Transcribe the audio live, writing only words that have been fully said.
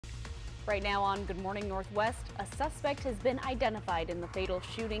Right now on Good Morning Northwest, a suspect has been identified in the fatal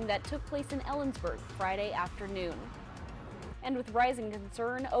shooting that took place in Ellensburg Friday afternoon. And with rising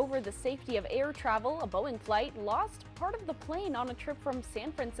concern over the safety of air travel, a Boeing flight lost part of the plane on a trip from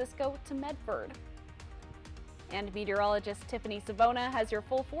San Francisco to Medford. And meteorologist Tiffany Savona has your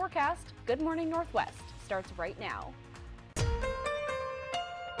full forecast. Good Morning Northwest starts right now.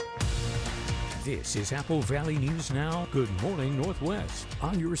 This is Apple Valley News Now. Good Morning Northwest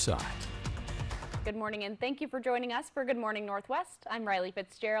on your side. Good morning and thank you for joining us for Good Morning Northwest. I'm Riley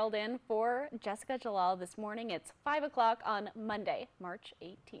Fitzgerald in for Jessica Jalal this morning. It's 5 o'clock on Monday, March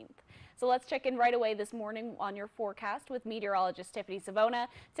 18th. So let's check in right away this morning on your forecast with meteorologist Tiffany Savona.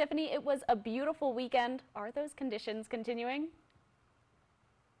 Tiffany, it was a beautiful weekend. Are those conditions continuing?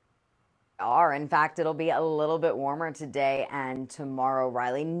 In fact, it'll be a little bit warmer today and tomorrow,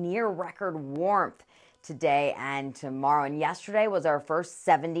 Riley. Near record warmth today and tomorrow. And yesterday was our first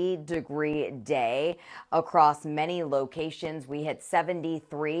 70-degree day across many locations. We hit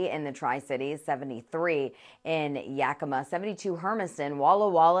 73 in the Tri-Cities, 73 in Yakima, 72 Hermiston, Walla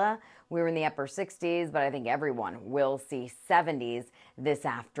Walla. We were in the upper 60s, but I think everyone will see 70s this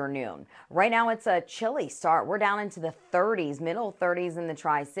afternoon. Right now, it's a chilly start. We're down into the 30s, middle 30s in the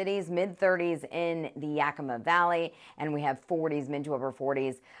Tri-Cities, mid 30s in the Yakima Valley, and we have 40s, mid to upper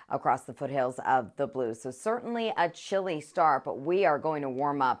 40s across the foothills of the Blues. So certainly a chilly start, but we are going to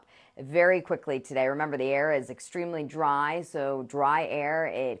warm up very quickly today. Remember, the air is extremely dry, so dry air,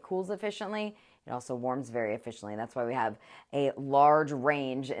 it cools efficiently. It also warms very efficiently. That's why we have a large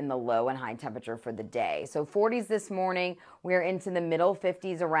range in the low and high temperature for the day. So 40s this morning. We're into the middle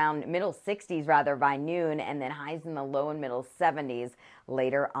 50s, around middle 60s rather, by noon, and then highs in the low and middle 70s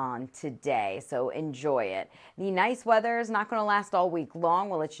later on today. So enjoy it. The nice weather is not going to last all week long.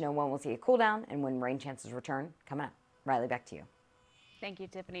 We'll let you know when we'll see a cool down and when rain chances return coming up. Riley, back to you. Thank you,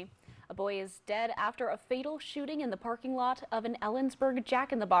 Tiffany. A boy is dead after a fatal shooting in the parking lot of an Ellensburg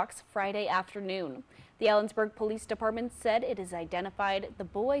Jack-in-the-Box Friday afternoon. The Ellensburg Police Department said it has identified the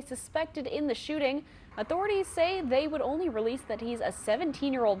boy suspected in the shooting. Authorities say they would only release that he's a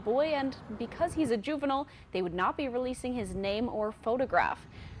 17-year-old boy, and because he's a juvenile, they would not be releasing his name or photograph.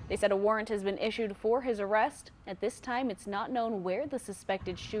 They said a warrant has been issued for his arrest. At this time, it's not known where the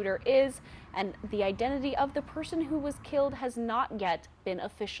suspected shooter is, and the identity of the person who was killed has not yet been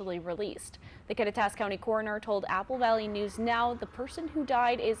officially released. The Kittitas County coroner told Apple Valley News Now the person who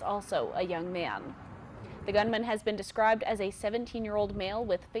died is also a young man. The gunman has been described as a 17-year-old male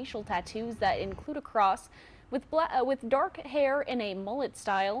with facial tattoos that include a cross, with dark hair in a mullet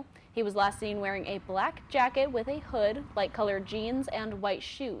style. He was last seen wearing a black jacket with a hood, light-colored jeans, and white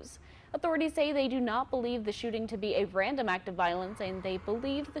shoes. Authorities say they do not believe the shooting to be a random act of violence, and they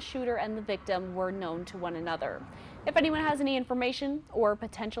believe the shooter and the victim were known to one another. If anyone has any information or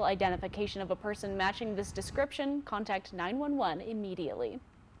potential identification of a person matching this description, contact 911 immediately.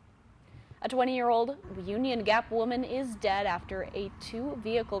 A 20-year-old Union Gap woman is dead after a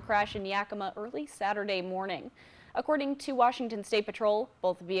two-vehicle crash in Yakima early Saturday morning. According to Washington State Patrol,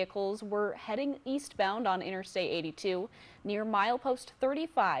 both vehicles were heading eastbound on Interstate 82 near milepost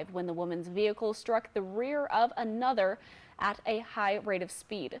 35 when the woman's vehicle struck the rear of another at a high rate of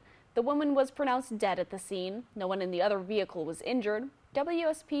speed. The woman was pronounced dead at the scene. No one in the other vehicle was injured.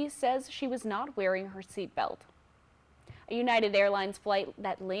 WSP says she was not wearing her seatbelt. A United Airlines flight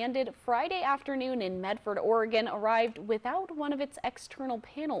that landed Friday afternoon in Medford, Oregon, arrived without one of its external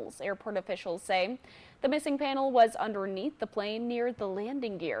panels, airport officials say. The missing panel was underneath the plane near the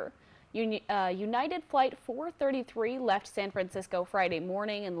landing gear. United Flight 433 left San Francisco Friday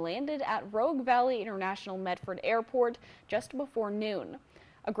morning and landed at Rogue Valley International Medford Airport just before noon.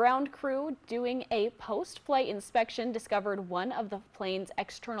 A ground crew doing a post-flight inspection discovered one of the plane's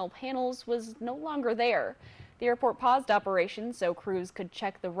external panels was no longer there. The airport paused operations so crews could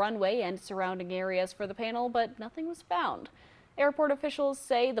check the runway and surrounding areas for the panel, but nothing was found. Airport officials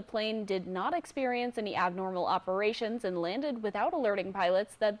say the plane did not experience any abnormal operations and landed without alerting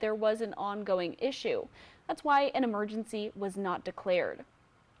pilots that there was an ongoing issue. That's why an emergency was not declared.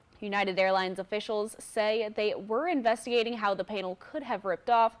 United Airlines officials say they were investigating how the panel could have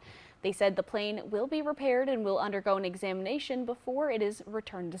ripped off. They said the plane will be repaired and will undergo an examination before it is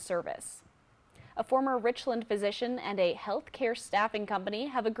returned to service. A former Richland physician and a healthcare staffing company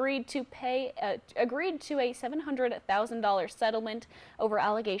have agreed to a $700,000 settlement over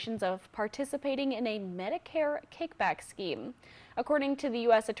allegations of participating in a Medicare kickback scheme. According to the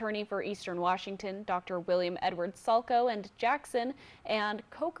U.S. Attorney for Eastern Washington, Dr. William Edward Salko and Jackson and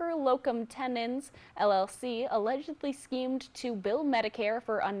Coker Locum Tenens, LLC, allegedly schemed to bill Medicare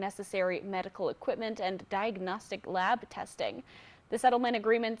for unnecessary medical equipment and diagnostic lab testing. The settlement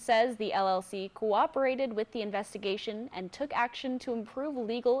agreement says the LLC cooperated with the investigation and took action to improve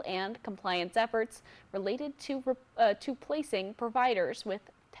legal and compliance efforts related to placing providers with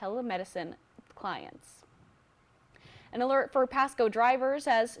telemedicine clients. An alert for Pasco drivers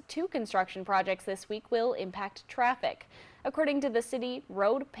as 2 construction projects this week will impact traffic. According to the city,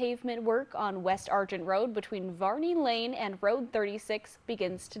 road pavement work on West Argent Road between Varney Lane and Road 36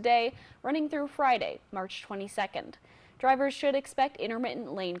 begins today, running through Friday, March 22nd. Drivers should expect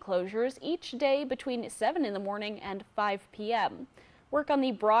intermittent lane closures each day between 7 in the morning and 5 p.m. Work on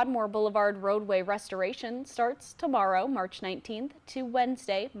the Broadmoor Boulevard roadway restoration starts tomorrow, March 19th to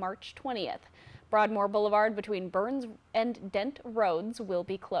Wednesday, March 20th. Broadmoor Boulevard between Burns and Dent Roads will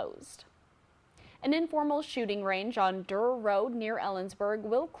be closed. An informal shooting range on Durr Road near Ellensburg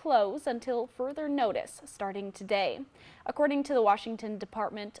will close until further notice starting today. According to the Washington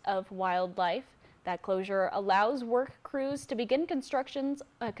Department of Wildlife, that closure allows work crews to begin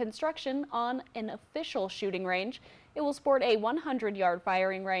construction on an official shooting range. It will sport a 100-yard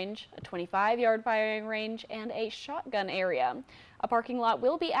firing range, a 25-yard firing range, and a shotgun area. A parking lot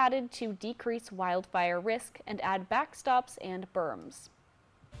will be added to decrease wildfire risk and add backstops and berms.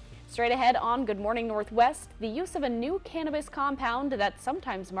 Straight ahead on Good Morning Northwest, the use of a new cannabis compound that's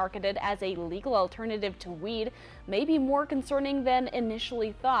sometimes marketed as a legal alternative to weed may be more concerning than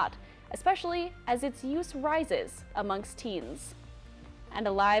initially thought, especially as its use rises amongst teens. And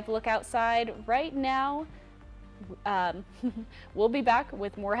a live look outside right now. We'll be back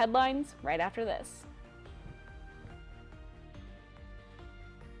with more headlines right after this.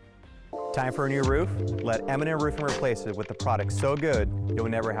 Time for a new roof? Let M&M Roofing replace it with a product so good you'll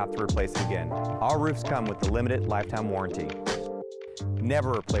never have to replace it again. Our roofs come with a limited lifetime warranty.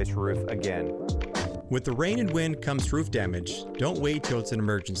 Never replace your roof again. With the rain and wind comes roof damage. Don't wait till it's an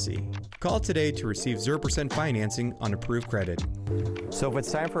emergency. Call today to receive 0% financing on approved credit. So if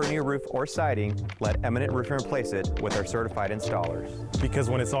it's time for a new roof or siding, let M&M Roofing replace it with our certified installers. Because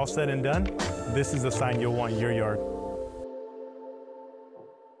when it's all said and done, this is the sign you'll want in your yard.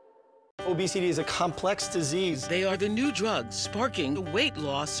 Obesity is a complex disease. They are the new drugs sparking the weight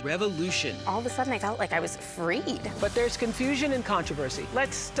loss revolution. All of a sudden, I felt like I was freed. But there's confusion and controversy.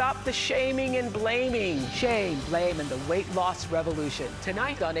 Let's stop the shaming and blaming. Shame, blame, and the weight loss revolution.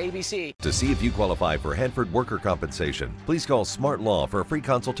 Tonight on ABC. To see if you qualify for Hanford worker compensation, please call Smart Law for a free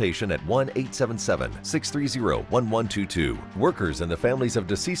consultation at 1-877-630-1122. Workers and the families of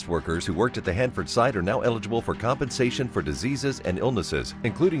deceased workers who worked at the Hanford site are now eligible for compensation for diseases and illnesses,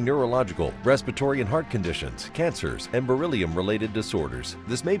 including neurological, respiratory and heart conditions, cancers, and beryllium-related disorders.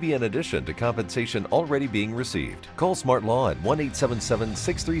 This may be in addition to compensation already being received. Call Smart Law at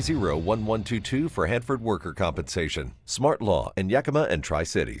 1-877-630-1122 for Hanford worker compensation. Smart Law in Yakima and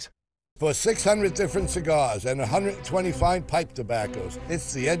Tri-Cities. For 600 different cigars and 125 pipe tobaccos,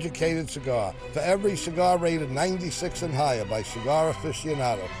 it's The Educated Cigar. For every cigar rated 96 and higher by Cigar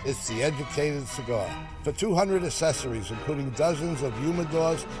Aficionado, it's The Educated Cigar. For 200 accessories, including dozens of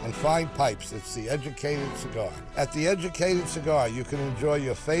humidors and fine pipes, it's The Educated Cigar. At The Educated Cigar, you can enjoy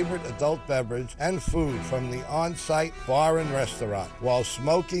your favorite adult beverage and food from the on-site bar and restaurant while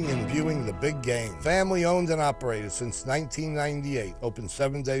smoking and viewing the big game. Family owned and operated since 1998, open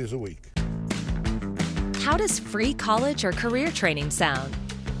 7 days a week. How does free college or career training sound?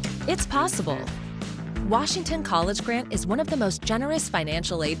 It's possible. Washington College Grant is one of the most generous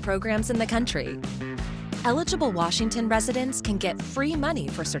financial aid programs in the country. Eligible Washington residents can get free money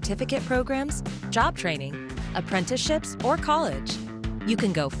for certificate programs, job training, apprenticeships, or college. You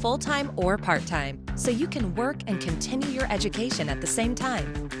can go full-time or part-time, so you can work and continue your education at the same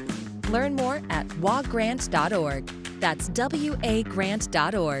time. Learn more at wagrant.org. That's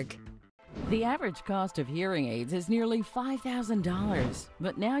wagrant.org. The average cost of hearing aids is nearly $5,000,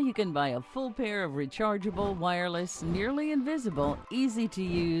 but now you can buy a full pair of rechargeable, wireless, nearly invisible,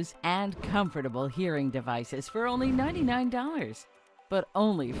 easy-to-use, and comfortable hearing devices for only $99, but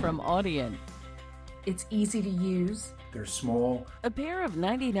only from Audient. It's easy to use. They're small. A pair of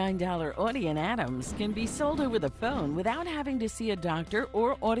 $99 Audient Atoms can be sold over the phone without having to see a doctor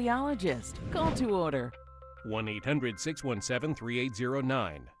or audiologist. Call to order.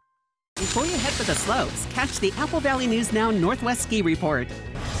 1-800-617-3809. Before you head for the slopes, catch the Apple Valley News Now Northwest Ski Report.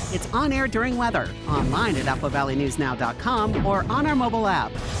 It's on air during weather, online at applevalleyNewsNow.com or on our mobile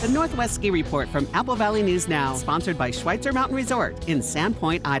app. The Northwest Ski Report from Apple Valley News Now, sponsored by Schweitzer Mountain Resort in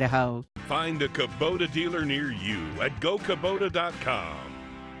Sandpoint, Idaho. Find a Kubota dealer near you at gokubota.com.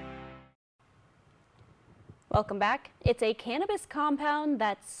 Welcome back. It's a cannabis compound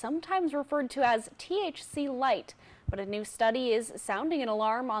that's sometimes referred to as THC light, But a new study is sounding an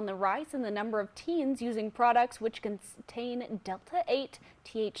alarm on the rise in the number of teens using products which contain Delta-8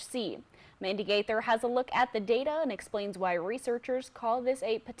 THC. Mandy Gaither has a look at the data and explains why researchers call this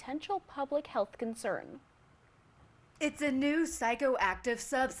a potential public health concern. It's a new psychoactive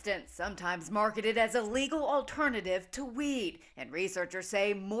substance, sometimes marketed as a legal alternative to weed. And researchers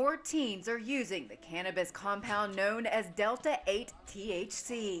say more teens are using the cannabis compound known as Delta-8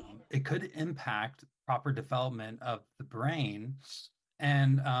 THC. It could impact proper development of the brain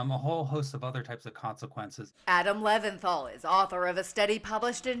and a whole host of other types of consequences. Adam Leventhal is author of a study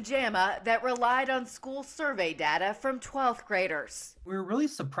published in JAMA that relied on school survey data from 12th graders. We're really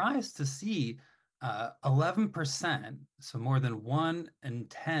surprised to see 11%, so more than 1 in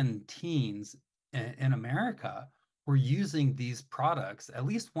 10 teens in America were using these products at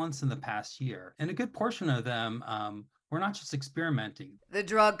least once in the past year. And a good portion of them were not just experimenting. The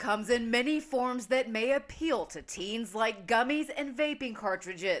drug comes in many forms that may appeal to teens, like gummies and vaping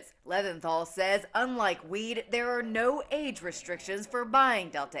cartridges. Leventhal says, unlike weed, there are no age restrictions for buying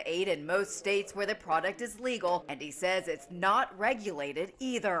Delta-8 in most states where the product is legal, and he says it's not regulated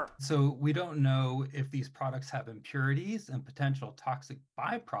either. So we don't know if these products have impurities and potential toxic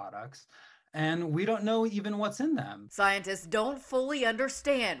byproducts, and we don't know even what's in them. Scientists don't fully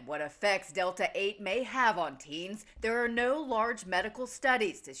understand what effects Delta-8 may have on teens. There are no large medical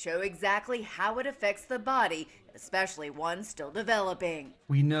studies to show exactly how it affects the body, especially one still developing.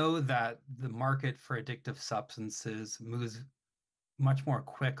 We know that the market for addictive substances moves much more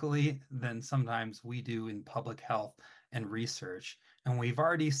quickly than sometimes we do in public health and research. And we've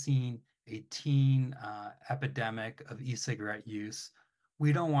already seen a teen epidemic of e-cigarette use.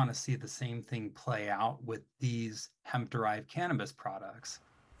 We don't want to see the same thing play out with these hemp-derived cannabis products.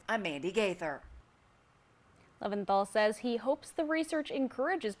 I'm Mandy Gaither. Leventhal says he hopes the research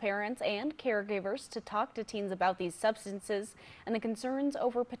encourages parents and caregivers to talk to teens about these substances and the concerns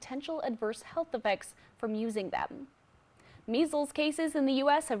over potential adverse health effects from using them. Measles cases in the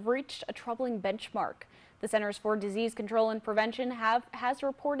U.S. have reached a troubling benchmark. The Centers for Disease Control and Prevention has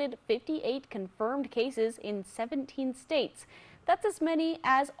reported 58 confirmed cases in 17 states. That's as many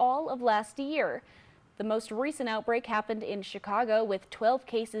as all of last year. The most recent outbreak happened in Chicago with 12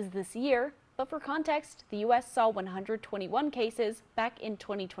 cases this year, but for context, the U.S. saw 121 cases back in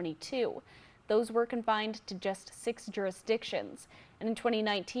 2022. Those were confined to just 6 jurisdictions. And in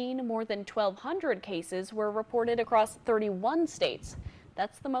 2019, more than 1,200 cases were reported across 31 states.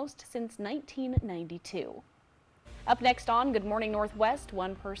 That's the most since 1992. Up next on Good Morning Northwest,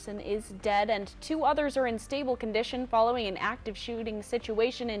 one person is dead and 2 others are in stable condition following an active shooting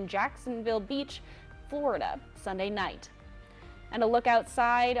situation in Jacksonville Beach, Florida, Sunday night. And a look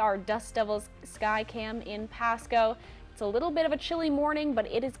outside our Dust Devils sky cam in Pasco. It's a little bit of a chilly morning,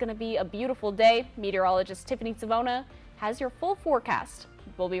 but it is going to be a beautiful day. Meteorologist Tiffany Savona has your full forecast.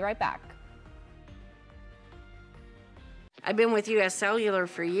 We'll be right back. I've been with U.S. Cellular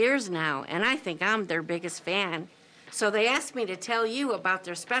for years now, and I think I'm their biggest fan. So they asked me to tell you about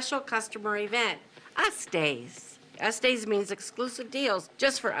their special customer event, Us Days. Us Days means exclusive deals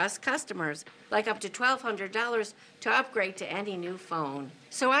just for us customers, like up to $1,200 to upgrade to any new phone.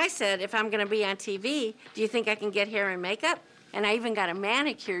 So I said, if I'm going to be on TV, do you think I can get hair and makeup? And I even got a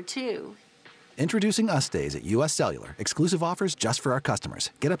manicure, too. Introducing Us Days at U.S. Cellular. Exclusive offers just for our customers.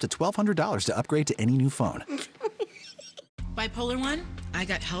 Get up to $1,200 to upgrade to any new phone. Bipolar 1, I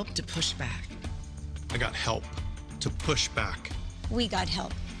got help to push back. I got help to push back. We got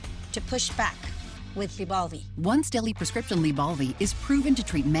help to push back with Lybalvi. Once daily prescription Lybalvi is proven to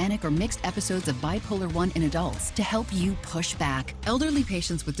treat manic or mixed episodes of bipolar 1 in adults to help you push back. Elderly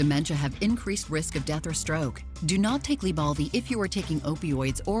patients with dementia have increased risk of death or stroke. Do not take Lybalvi if you are taking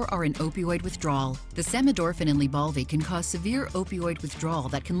opioids or are in opioid withdrawal. The samidorphan in Lybalvi can cause severe opioid withdrawal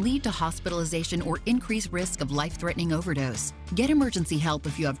that can lead to hospitalization or increased risk of life-threatening overdose. Get emergency help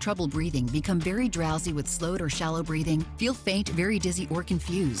if you have trouble breathing, become very drowsy with slowed or shallow breathing, feel faint, very dizzy or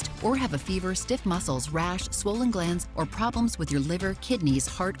confused, or have a fever, stiff muscles, rash, swollen glands, or problems with your liver, kidneys,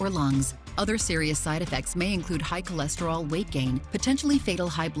 heart, or lungs. Other serious side effects may include high cholesterol, weight gain, potentially fatal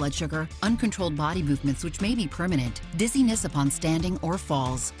high blood sugar, uncontrolled body movements which may be permanent, dizziness upon standing or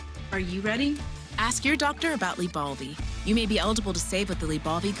falls. Are you ready? Ask your doctor about Lybalvi. You may be eligible to save with the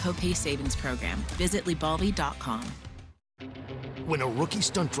Lybalvi Copay Savings Program. Visit Lybalvi.com. When a rookie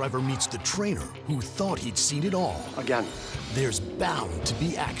stunt driver meets the trainer who thought he'd seen it all. Again. There's bound to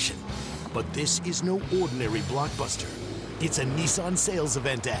be action. But this is no ordinary blockbuster. It's a Nissan sales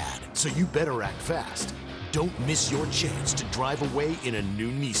event ad, so you better act fast. Don't miss your chance to drive away in a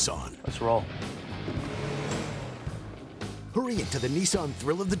new Nissan. Let's roll. Hurry into the Nissan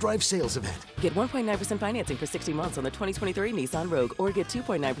Thrill of the Drive sales event. Get 1.9% financing for 60 months on the 2023 Nissan Rogue, or get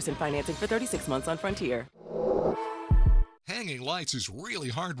 2.9% financing for 36 months on Frontier. Hanging lights is really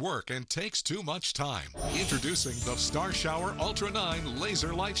hard work and takes too much time. Introducing the Star Shower Ultra 9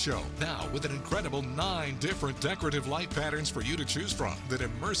 Laser Light Show. Now with an incredible 9 different decorative light patterns for you to choose from that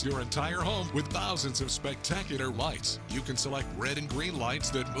immerse your entire home with thousands of spectacular lights. You can select red and green lights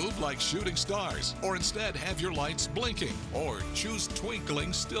that move like shooting stars, or instead have your lights blinking, or choose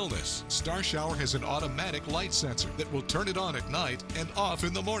twinkling stillness. Star Shower has an automatic light sensor that will turn it on at night and off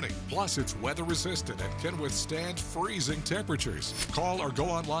in the morning. Plus, it's weather resistant and can withstand freezing temperatures. Call or go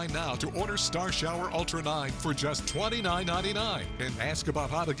online now to order Star Shower Ultra 9 for just $29.99 and ask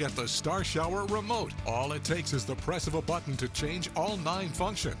about how to get the Star Shower remote. All it takes is the press of a button to change all 9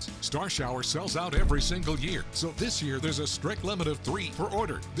 functions. Star Shower sells out every single year, so this year there's a strict limit of 3 per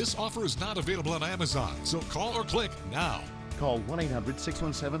order. This offer is not available on Amazon, so call or click now. Call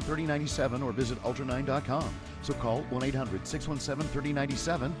 1-800-617-3097 or visit ultra9.com. So call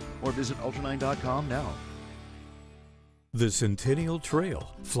 1-800-617-3097 or visit ultra9.com now. The Centennial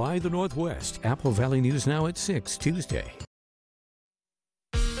Trail. Fly the Northwest. Apple Valley News Now at 6 Tuesday.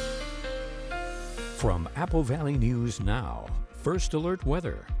 From Apple Valley News Now, First Alert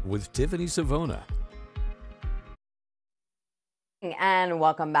Weather with Tiffany Savona. And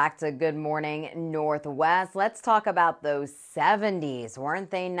welcome back to Good Morning Northwest. Let's talk about those 70s. Weren't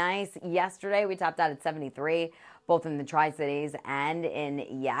they nice? Yesterday we topped out at 73, both in the Tri-Cities and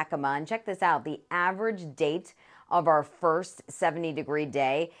in Yakima. And check this out. The average date of our first 70-degree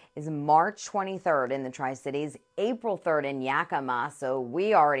day is March 23rd in the Tri-Cities, April 3rd in Yakima. So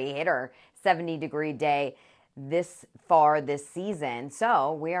we already hit our 70-degree day this far this season.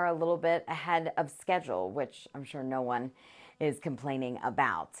 So we are a little bit ahead of schedule, which I'm sure no one is complaining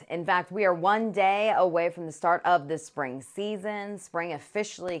about. In fact, we are one day away from the start of the spring season. Spring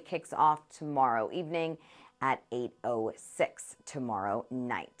officially kicks off tomorrow evening at 8:06 tomorrow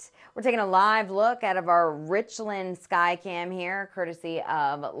night. We're taking a live look out of our Richland Skycam here, courtesy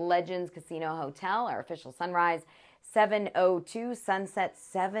of Legends Casino Hotel. Our official sunrise, 7:02, sunset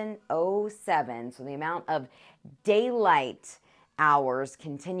 7:07. So the amount of daylight hours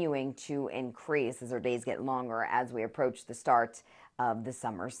continuing to increase as our days get longer as we approach the start of the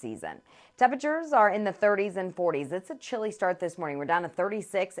summer season. Temperatures are in the 30s and 40s. It's a chilly start this morning. We're down to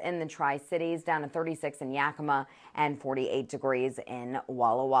 36 in the Tri-Cities, down to 36 in Yakima, and 48 degrees in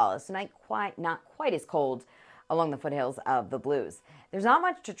Walla Walla. So not quite as cold along the foothills of the Blues. There's not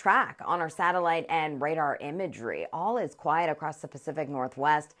much to track on our satellite and radar imagery. All is quiet across the Pacific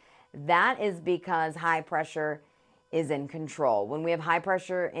Northwest. That is because high pressure is in control. When we have high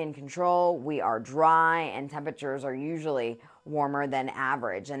pressure in control, we are dry and temperatures are usually warmer than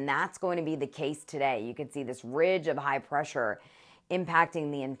average. And that's going to be the case today. You can see this ridge of high pressure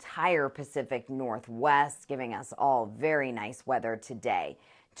impacting the entire Pacific Northwest, giving us all very nice weather today.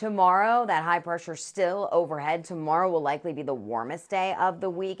 Tomorrow, that high pressure still overhead. Tomorrow will likely be the warmest day of the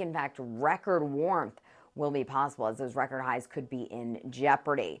week. In fact, record warmth will be possible as those record highs could be in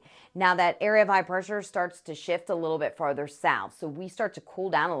jeopardy. Now that area of high pressure starts to shift a little bit farther south, so we start to cool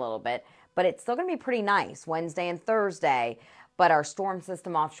down a little bit, but it's still going to be pretty nice Wednesday and Thursday. But our storm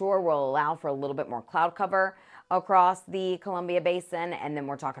system offshore will allow for a little bit more cloud cover across the Columbia Basin, and then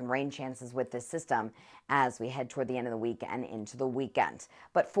we're talking rain chances with this system as we head toward the end of the week and into the weekend.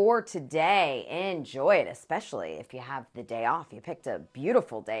 But for today, enjoy it, especially if you have the day off. You picked a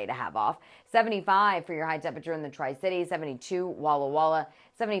beautiful day to have off. 75 for your high temperature in the Tri-Cities, 72 Walla Walla,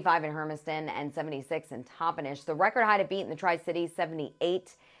 75 in Hermiston, and 76 in Toppenish. The record high to beat in the Tri-Cities,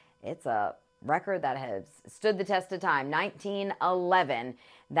 78. It's a record that has stood the test of time, 1911.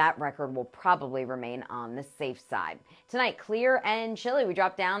 That record will probably remain on the safe side. Tonight, clear and chilly. We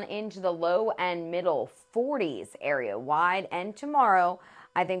drop down into the low and middle 40s area wide. And tomorrow,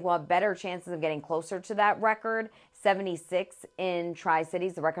 I think we'll have better chances of getting closer to that record. 76 in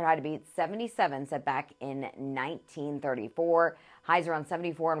Tri-Cities. The record high to beat, 77 set back in 1934. Highs around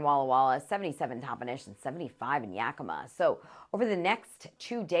 74 in Walla Walla, 77 Toppenish, and 75 in Yakima. So over the next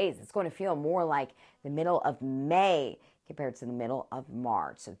 2 days, it's going to feel more like the middle of May compared to the middle of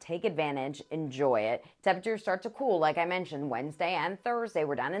March. So take advantage, enjoy it. Temperatures start to cool, like I mentioned, Wednesday and Thursday.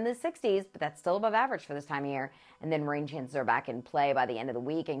 We're down in the 60s, but that's still above average for this time of year. And then rain chances are back in play by the end of the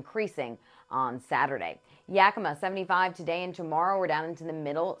week, increasing on Saturday. Yakima, 75 today and tomorrow. We're down into the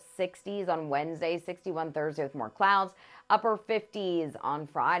middle 60s on Wednesday, 61 Thursday with more clouds, upper 50s on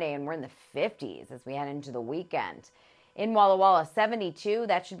Friday, and we're in the 50s as we head into the weekend. In Walla Walla, 72.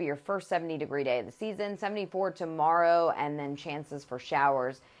 That should be your first 70-degree day of the season. 74 tomorrow, and then chances for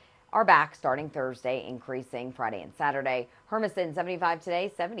showers are back starting Thursday, increasing Friday and Saturday. Hermiston 75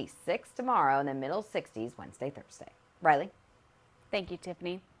 today, 76 tomorrow, and then middle 60s Wednesday, Thursday. Riley? Thank you,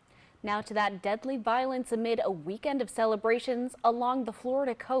 Tiffany. Now to that deadly violence amid a weekend of celebrations along the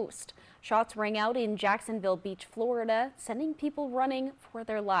Florida coast. Shots rang out in Jacksonville Beach, Florida, sending people running for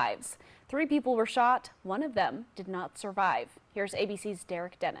their lives. 3 people were shot. 1 of them did not survive. Here's ABC's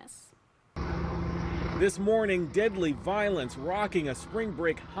Derek Dennis. This morning, deadly violence rocking a spring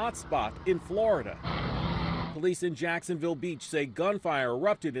break hotspot in Florida. Police in Jacksonville Beach say gunfire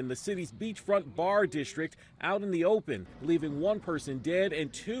erupted in the city's beachfront bar district out in the open, leaving 1 person dead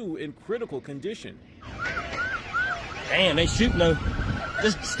and 2 in critical condition. Damn, they shooting though.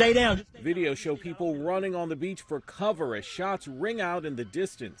 Just stay down. Videos show people running on the beach for cover as shots ring out in the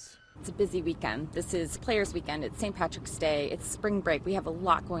distance. It's a busy weekend. This is Players Weekend. It's St. Patrick's Day. It's spring break. We have a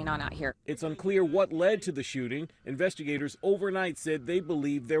lot going on out here. It's unclear what led to the shooting. Investigators overnight said they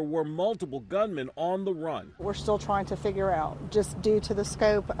believe there were multiple gunmen on the run. We're still trying to figure out, just due to the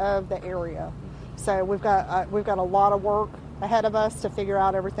scope of the area. So we've got a lot of work ahead of us to figure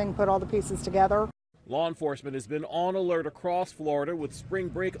out everything, put all the pieces together. Law enforcement has been on alert across Florida with spring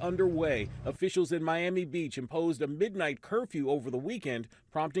break underway. Officials in Miami Beach imposed a midnight curfew over the weekend,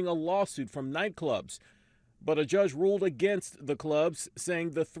 prompting a lawsuit from nightclubs. But a judge ruled against the clubs,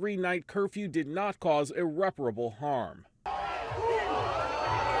 saying the 3-night curfew did not cause irreparable harm.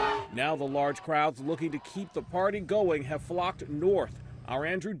 Now the large crowds looking to keep the party going have flocked north. Our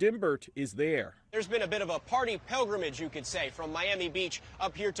Andrew Dimbert is there. There's been a bit of a party pilgrimage, you could say, from Miami Beach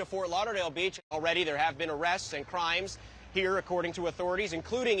up here to Fort Lauderdale Beach. Already there have been arrests and crimes here, according to authorities,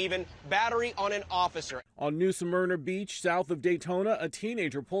 including even battery on an officer. On New Smyrna Beach, south of Daytona, a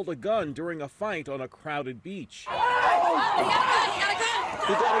teenager pulled a gun during a fight on a crowded beach.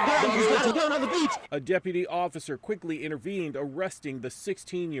 A deputy officer quickly intervened, arresting the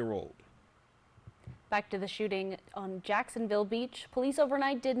 16-year-old. Back to the shooting on Jacksonville Beach. Police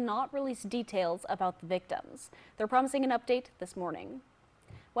overnight did not release details about the victims. They're promising an update this morning.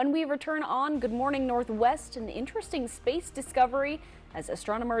 When we return on Good Morning Northwest, an interesting space discovery as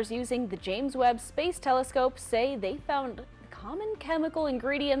astronomers using the James Webb Space Telescope say they found common chemical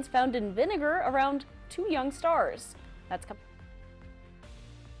ingredients found in vinegar around 2 young stars. That's coming.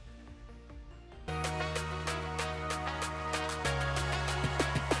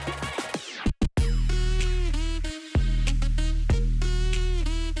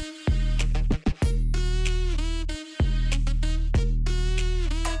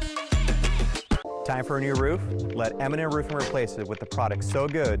 Time for a new roof? Let Eminent Roofing replace it with a product so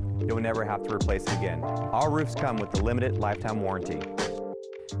good you'll never have to replace it again. Our roofs come with a limited lifetime warranty.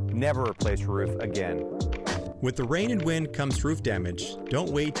 Never replace your roof again. With the rain and wind comes roof damage.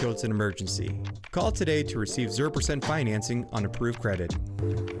 Don't wait till it's an emergency. Call today to receive 0% financing on approved credit.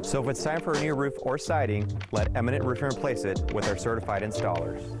 So if it's time for a new roof or siding, let Eminent Roofing replace it with our certified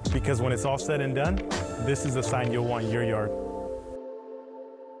installers. Because when it's all said and done, this is the sign you'll want in your yard.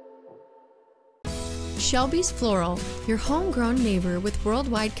 Shelby's Floral, your homegrown neighbor with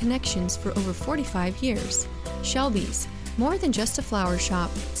worldwide connections for over 45 years. Shelby's, more than just a flower shop,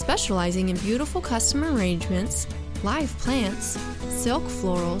 specializing in beautiful custom arrangements, live plants, silk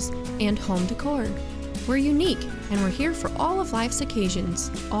florals, and home decor. We're unique, and we're here for all of life's occasions,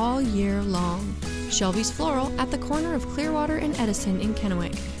 all year long. Shelby's Floral at the corner of Clearwater and Edison in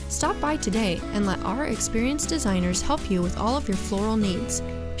Kennewick. Stop by today and let our experienced designers help you with all of your floral needs.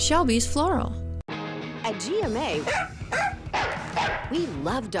 Shelby's Floral. At GMA, we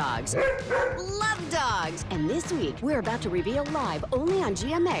love dogs. Love dogs! And this week, we're about to reveal live only on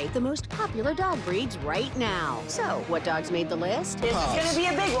GMA the most popular dog breeds right now. So, what dogs made the list? This is gonna be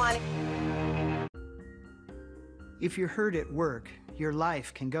a big one. If you're hurt at work, your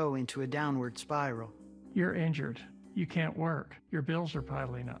life can go into a downward spiral. You're injured. You can't work. Your bills are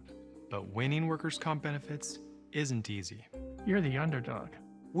piling up. But winning workers' comp benefits isn't easy. You're the underdog.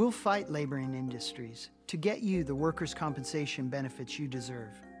 We'll fight laboring industries to get you the workers' compensation benefits you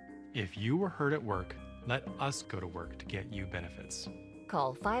deserve. If you were hurt at work, let us go to work to get you benefits.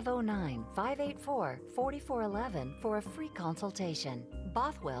 Call 509-584-4411 for a free consultation.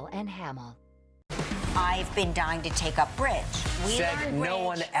 Bothwell and Hamill. I've been dying to take up bridge. Said no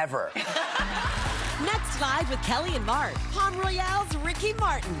one ever. Next Live with Kelly and Mark. Palm Royale's Ricky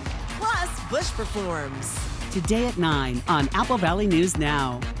Martin. Plus, Bush performs. Today at 9 on Apple Valley News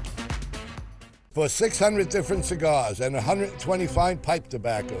Now. For 600 different cigars and 120 fine pipe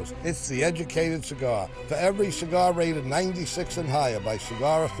tobaccos, it's The Educated Cigar. For every cigar rated 96 and higher by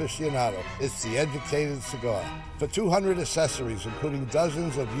Cigar Aficionado, it's The Educated Cigar. For 200 accessories, including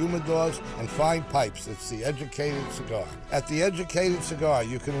dozens of humidors and fine pipes, it's The Educated Cigar. At The Educated Cigar,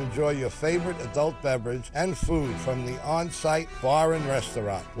 you can enjoy your favorite adult beverage and food from the on-site bar and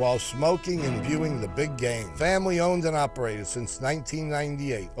restaurant while smoking and viewing the big game. Family owned and operated since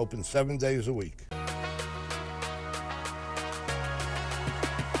 1998, open 7 days a week.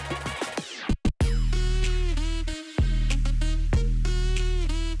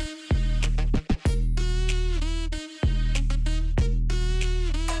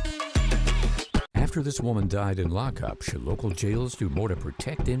 After this woman died in lockup, should local jails do more to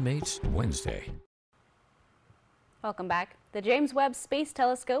protect inmates? Wednesday. Welcome back. The James Webb Space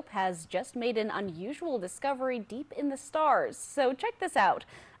Telescope has just made an unusual discovery deep in the stars. So check this out.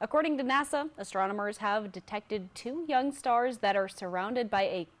 According to NASA, astronomers have detected 2 young stars that are surrounded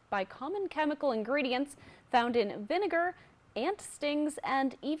by common chemical ingredients found in vinegar, ant stings,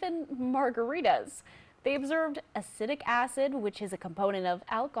 and even margaritas. They observed acidic acid, which is a component of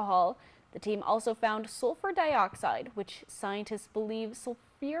alcohol. The team also found sulfur dioxide, which scientists believe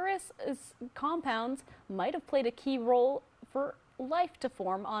sulfurous compounds might have played a key role for life to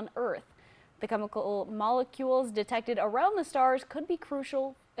form on Earth. The chemical molecules detected around the stars could be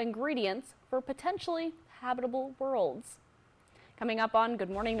crucial ingredients for potentially habitable worlds. Coming up on Good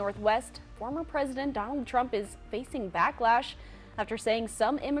Morning Northwest, former President Donald Trump is facing backlash after saying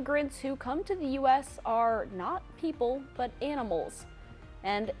some immigrants who come to the U.S. are not people but animals.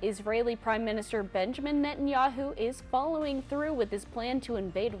 And Israeli Prime Minister Benjamin Netanyahu is following through with his plan to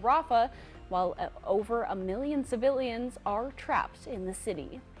invade Rafah, while over 1 million civilians are trapped in the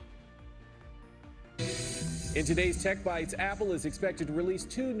city. In today's Tech Bites, Apple is expected to release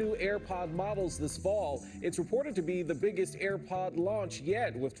 2 new AirPod models this fall. It's reported to be the biggest AirPod launch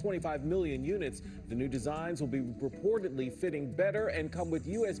yet, with 25 million units. The new designs will be reportedly fitting better and come with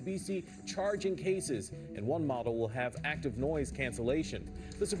USB-C charging cases, and one model will have active noise cancellation.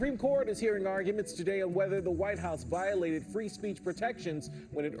 The Supreme Court is hearing arguments today on whether the White House violated free speech protections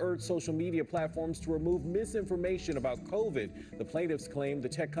when it urged social media platforms to remove misinformation about COVID. The plaintiffs claim the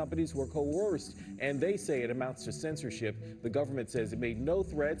tech companies were coerced, and they say it amounts to censorship. The government says it made no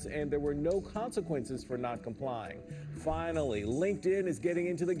threats and there were no consequences for not complying. Finally, LinkedIn is getting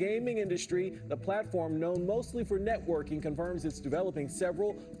into the gaming industry. The platform, known mostly for networking, confirms it's developing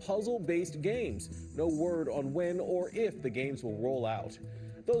several puzzle-based games. No word on when or if the games will roll out.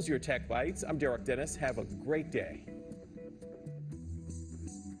 Those are your Tech Bites. I'm Derek Dennis. Have a great day.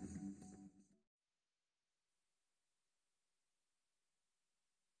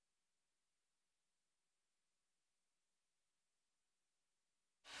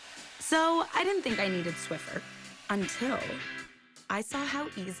 So I didn't think I needed Swiffer until I saw how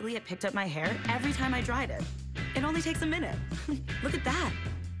easily it picked up my hair every time I dried it. It only takes a minute. Look at that.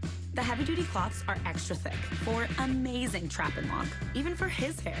 The heavy-duty cloths are extra thick for amazing trap and lock, even for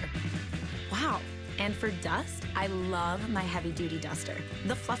his hair. Wow. And for dust, I love my heavy-duty duster.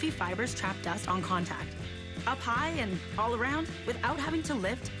 The fluffy fibers trap dust on contact, up high and all around without having to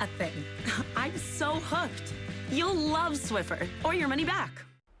lift a thing. I'm so hooked. You'll love Swiffer or your money back.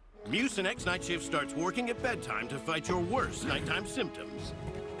 Mucinex Night Shift starts working at bedtime to fight your worst nighttime symptoms.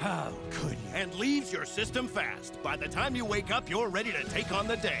 How could you? And leaves your system fast. By the time you wake up, you're ready to take on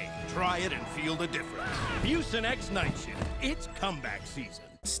the day. Try it and feel the difference. Mucinex Night Shift. It's comeback season.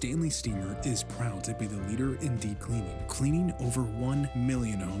 Stanley Steamer is proud to be the leader in deep cleaning, cleaning over 1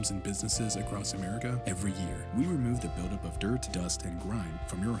 million homes and businesses across America every year. We remove the buildup of dirt, dust, and grime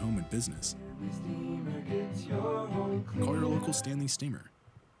from your home and business. Call your local Stanley Steamer.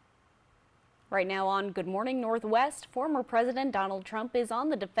 Right now on Good Morning Northwest, former President Donald Trump is on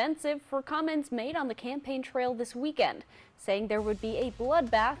the defensive for comments made on the campaign trail this weekend, saying there would be a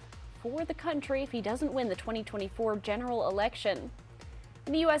bloodbath for the country if he doesn't win the 2024 general election.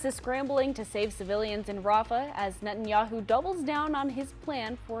 And the U.S. is scrambling to save civilians in Rafah as Netanyahu doubles down on his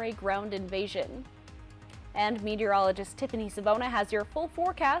plan for a ground invasion. And meteorologist Tiffany Savona has your full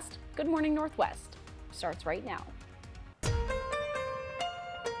forecast. Good Morning Northwest starts right now.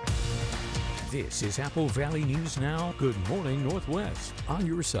 This is Apple Valley News Now. Good Morning Northwest, on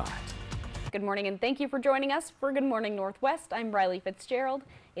your side. Good morning and thank you for joining us for Good Morning Northwest. I'm Riley Fitzgerald.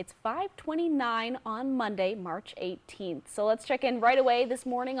 It's 5:29 on Monday, March 18th. So let's check in right away this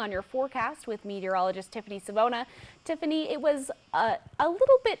morning on your forecast with meteorologist Tiffany Savona. Tiffany, it was a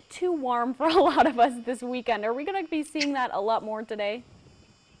little bit too warm for a lot of us this weekend. Are we going to be seeing that a lot more today?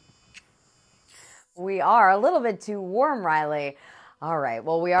 We are a little bit too warm, Riley. All right.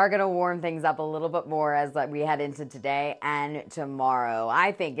 Well, we are going to warm things up a little bit more as we head into today and tomorrow.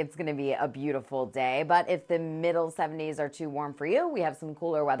 I think it's going to be a beautiful day, but if the middle 70s are too warm for you, we have some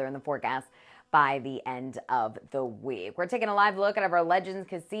cooler weather in the forecast by the end of the week. We're taking a live look at our Legends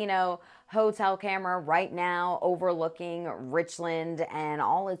Casino hotel camera right now overlooking Richland, and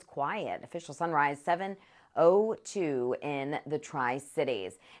all is quiet. Official sunrise 7:02 in the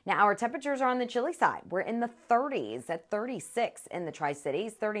Tri-Cities. Now, our temperatures are on the chilly side. We're in the 30s at 36 in the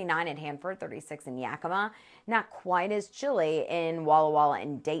Tri-Cities, 39 in Hanford, 36 in Yakima. Not quite as chilly in Walla Walla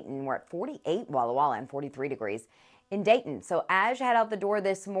and Dayton. We're at 48 Walla Walla and 43 degrees in Dayton. So as you head out the door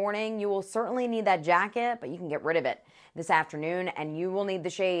this morning, you will certainly need that jacket, but you can get rid of it this afternoon, and you will need the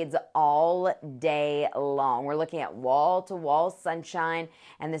shades all day long. We're looking at wall-to-wall sunshine,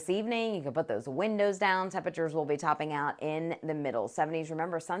 and this evening you can put those windows down. Temperatures will be topping out in the middle 70s.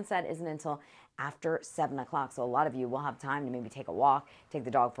 Remember, sunset isn't until after 7 o'clock, so a lot of you will have time to maybe take a walk, take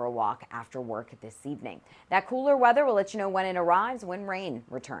the dog for a walk after work this evening. That cooler weather will let you know when it arrives, when rain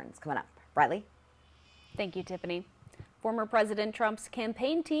returns. Coming up. Bradley? Thank you, Tiffany. Former President Trump's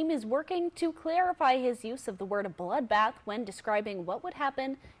campaign team is working to clarify his use of the word bloodbath when describing what would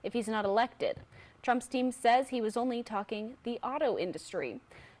happen if he's not elected. Trump's team says he was only talking the auto industry.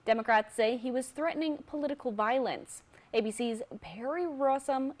 Democrats say he was threatening political violence. ABC's Perry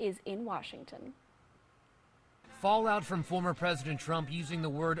Rossum is in Washington. Fallout from former President Trump using the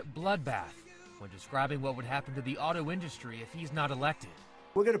word bloodbath when describing what would happen to the auto industry if he's not elected.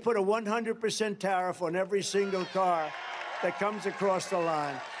 We're going to put a 100% tariff on every single car that comes across the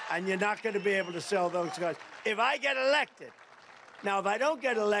line, and you're not going to be able to sell those cars if I get elected. Now, if I don't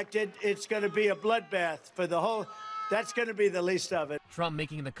get elected, it's going to be a bloodbath for the whole. That's going to be the least of it. Trump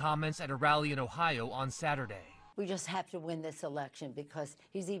making the comments at a rally in Ohio on Saturday. We just have to win this election because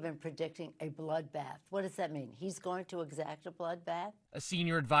he's even predicting a bloodbath. What does that mean? He's going to exact a bloodbath? A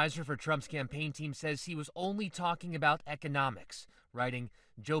senior advisor for Trump's campaign team says he was only talking about economics, writing,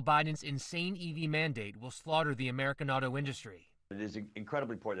 Joe Biden's insane EV mandate will slaughter the American auto industry. It is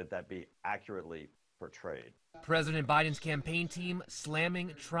incredibly important that be accurately portrayed. President Biden's campaign team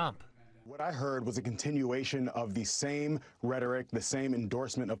slamming Trump. What I heard was a continuation of the same rhetoric, the same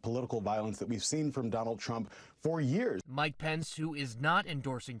endorsement of political violence that we've seen from Donald Trump for years. Mike Pence, who is not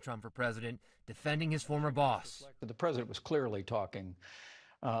endorsing Trump for president, defending his former boss. The president was clearly talking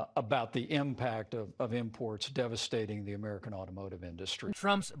about the impact of imports devastating the American automotive industry.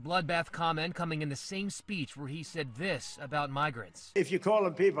 Trump's bloodbath comment coming in the same speech where he said this about migrants. If you call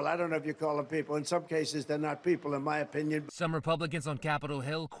them people, I don't know if you call them people. In some cases, they're not people, in my opinion. Some Republicans on Capitol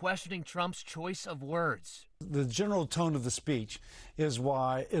Hill questioning Trump's choice of words. The general tone of the speech is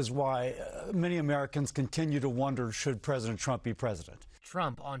why many Americans continue to wonder, should President Trump be president?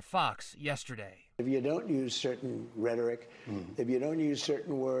 Trump on Fox yesterday. If you don't use certain rhetoric, if you don't use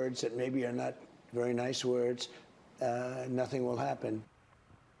certain words that maybe are not very nice words, nothing will happen.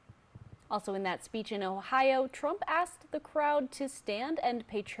 Also in that speech in Ohio, Trump asked the crowd to stand and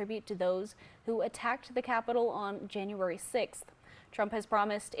pay tribute to those who attacked the Capitol on January 6th. Trump has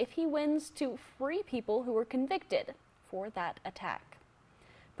promised, if he wins, to free people who were convicted for that attack.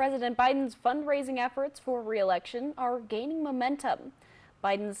 President Biden's fundraising efforts for re-election are gaining momentum.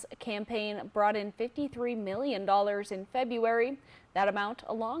 Biden's campaign brought in $53 million in February. That amount,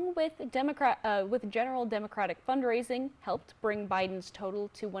 along with general Democratic fundraising, helped bring Biden's total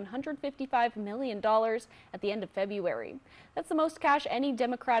to $155 million at the end of February. That's the most cash any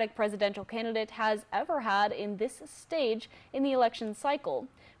Democratic presidential candidate has ever had in this stage in the election cycle.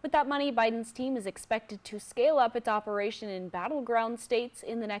 With that money, Biden's team is expected to scale up its operation in battleground states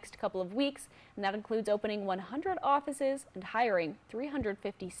in the next couple of weeks, and that includes opening 100 offices and hiring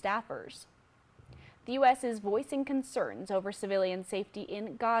 350 staffers. The U.S. is voicing concerns over civilian safety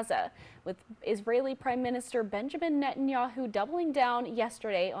in Gaza, with Israeli Prime Minister Benjamin Netanyahu doubling down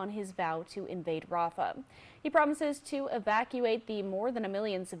yesterday on his vow to invade Rafah. He promises to evacuate the more than 1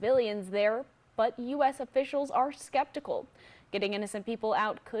 million civilians there, but U.S. officials are skeptical. Getting innocent people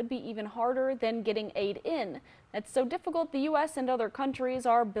out could be even harder than getting aid in. That's so difficult, the U.S. and other countries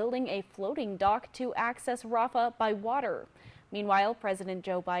are building a floating dock to access Rafah by water. Meanwhile, President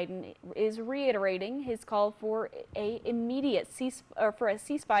Joe Biden is reiterating his call for a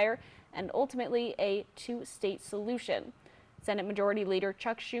ceasefire and ultimately a two-state solution. Senate Majority Leader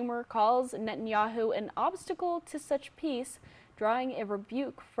Chuck Schumer calls Netanyahu an obstacle to such peace, drawing a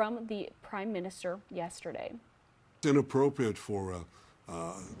rebuke from the Prime Minister yesterday. It's inappropriate for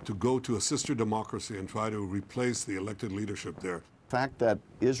to go to a sister democracy and try to replace the elected leadership there. The fact that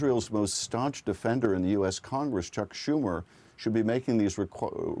Israel's most staunch defender in the U.S. Congress, Chuck Schumer, should be making these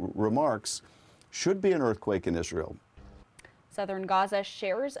remarks should be an earthquake in Israel. Southern Gaza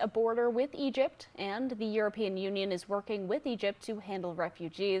shares a border with Egypt, and the European Union is working with Egypt to handle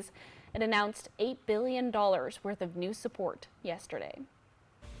refugees. It announced $8 billion worth of new support yesterday.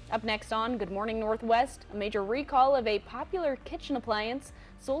 Up next on Good Morning Northwest, a major recall of a popular kitchen appliance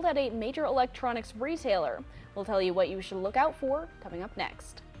sold at a major electronics retailer. We'll tell you what you should look out for coming up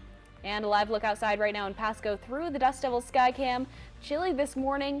next. And a live look outside right now in Pasco through the Dust Devil Skycam. Chilly this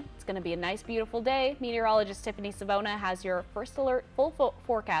morning. It's going to be a nice, beautiful day. Meteorologist Tiffany Savona has your first alert full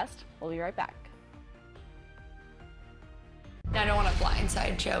forecast. We'll be right back. I don't want to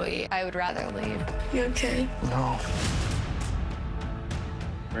blindside Joey. I would rather leave. You okay? No.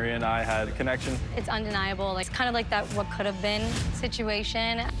 Maria and I had a connection. It's undeniable. It's kind of like that what could have been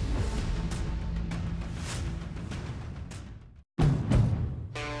situation.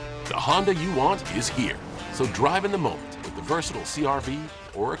 The Honda you want is here. So drive in the moment with the versatile CR-V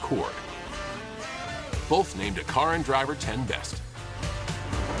or Accord. Both named a Car and Driver 10 Best.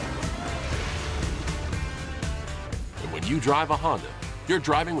 And when you drive a Honda, you're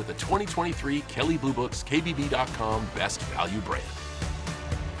driving with the 2023 Kelley Blue Book's KBB.com Best Value brand.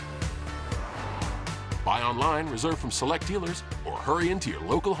 Buy online, reserve from select dealers, or hurry into your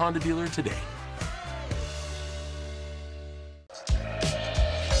local Honda dealer today.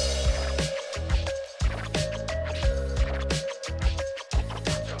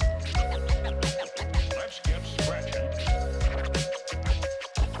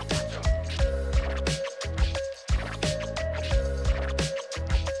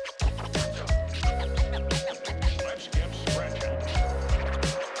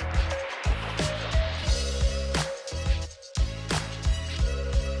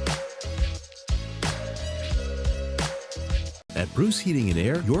 At Bruce Heating and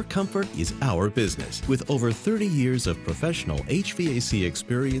Air, your comfort is our business. With over 30 years of professional HVAC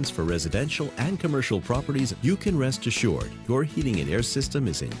experience for residential and commercial properties, you can rest assured your heating and air system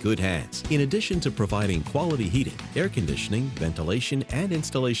is in good hands. In addition to providing quality heating, air conditioning, ventilation, and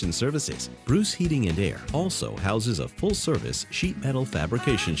installation services, Bruce Heating and Air also houses a full-service sheet metal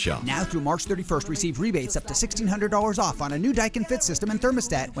fabrication shop. Now through March 31st, receive rebates up to $1,600 off on a new Daikin Fit system and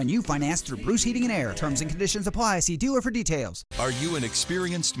thermostat when you finance through Bruce Heating and Air. Terms and conditions apply. See dealer for details. Are you an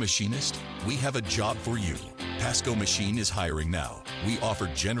experienced machinist? We have a job for you. Pasco Machine is hiring now. We offer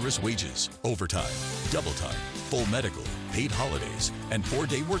generous wages, overtime, double time, full medical, paid holidays, and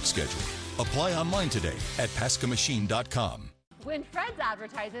 4-day work schedule. Apply online today at pascomachine.com. When Fred's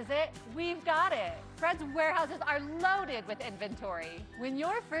advertises it, we've got it. Fred's warehouses are loaded with inventory. When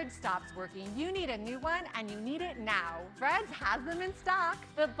your fridge stops working, you need a new one, and you need it now. Fred's has them in stock.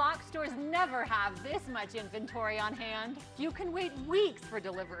 The box stores never have this much inventory on hand. You can wait weeks for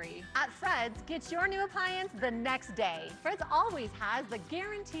delivery. At Fred's, get your new appliance the next day. Fred's always has the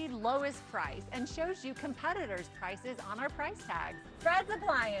guaranteed lowest price and shows you competitors' prices on our price tags. Fred's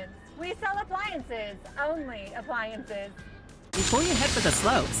Appliance. We sell appliances, only appliances. Before you head for the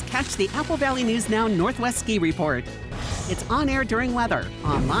slopes, catch the Apple Valley News Now Northwest Ski Report. It's on air during weather,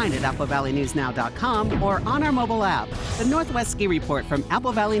 online at applevalleyNewsNow.com or on our mobile app. The Northwest Ski Report from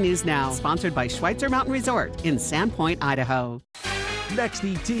Apple Valley News Now, sponsored by Schweitzer Mountain Resort in Sandpoint, Idaho. Next,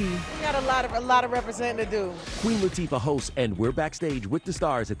 ET. We got a lot of representing to do. Queen Latifah hosts, and we're backstage with the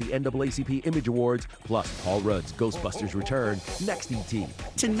stars at the NAACP Image Awards, plus Paul Rudd's Ghostbusters return. Next, ET.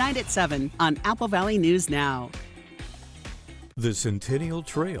 Tonight at 7 on Apple Valley News Now. The Centennial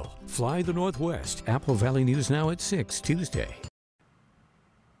Trail. Fly the Northwest. Apple Valley News Now at 6 Tuesday.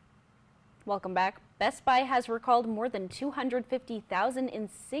 Welcome back. Best Buy has recalled more than 250,000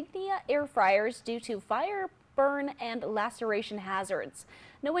 Insignia air fryers due to fire, burn, and laceration hazards.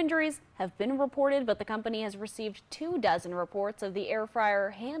 No injuries have been reported, but the company has received 24 reports of the air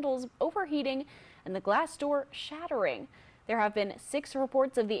fryer handles overheating and the glass door shattering. There have been 6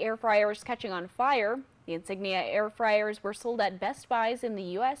 reports of the air fryers catching on fire. The Insignia air fryers were sold at Best Buys in the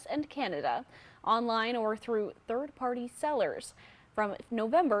U.S. and Canada, online or through third-party sellers, from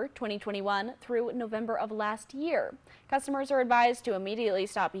November 2021 through November of last year. Customers are advised to immediately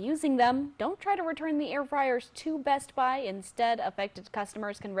stop using them. Don't try to return the air fryers to Best Buy. Instead, affected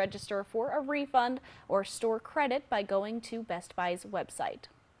customers can register for a refund or store credit by going to Best Buy's website.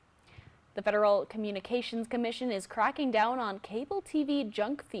 The Federal Communications Commission is cracking down on cable TV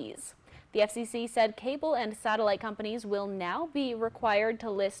junk fees. The FCC said cable and satellite companies will now be required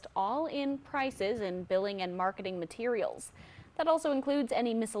to list all-in prices in billing and marketing materials. That also includes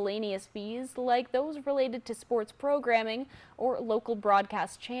any miscellaneous fees like those related to sports programming or local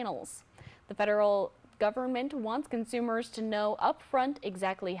broadcast channels. The federal government wants consumers to know upfront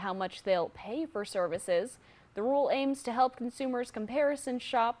exactly how much they'll pay for services. The rule aims to help consumers comparison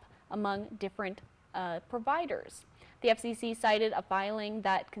shop among different providers. The FCC cited a filing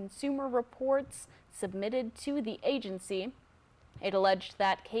that Consumer Reports submitted to the agency. It alleged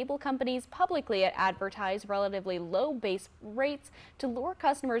that cable companies publicly advertise relatively low base rates to lure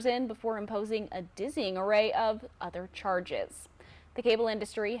customers in before imposing a dizzying array of other charges. The cable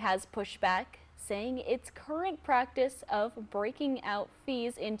industry has pushed back, saying its current practice of breaking out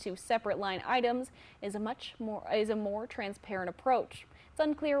fees into separate line items is a more transparent approach. It's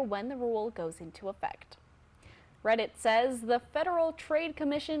unclear when the rule goes into effect. Reddit says the Federal Trade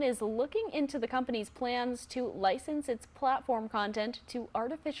Commission is looking into the company's plans to license its platform content to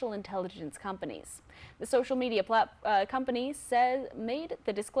artificial intelligence companies. The social media company made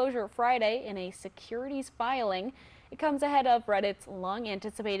the disclosure Friday in a securities filing. It comes ahead of Reddit's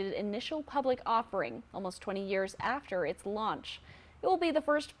long-anticipated initial public offering, almost 20 years after its launch. It will be the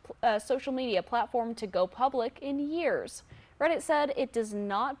first social media platform to go public in years. Reddit said it does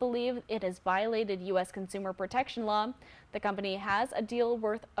not believe it has violated U.S. consumer protection law. The company has a deal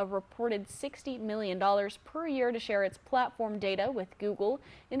worth a reported $60 million per year to share its platform data with Google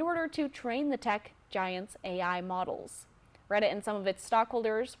in order to train the tech giant's AI models. Reddit and some of its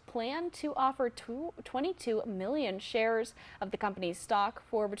stockholders plan to offer 22 million shares of the company's stock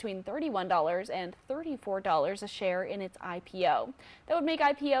for between $31 and $34 a share in its IPO. That would make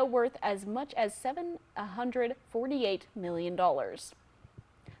IPO worth as much as $748 million.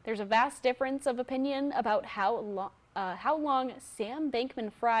 There's a vast difference of opinion about how long Sam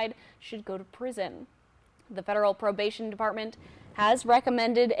Bankman-Fried should go to prison. The Federal Probation Department has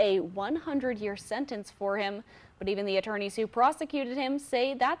recommended a 100-year sentence for him, but even the attorneys who prosecuted him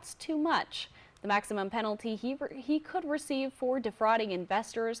say that's too much. The maximum penalty he could receive for defrauding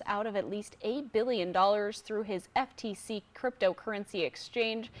investors out of at least $8 billion through his FTC cryptocurrency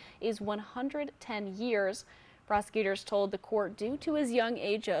exchange is 110 years. Prosecutors told the court due to his young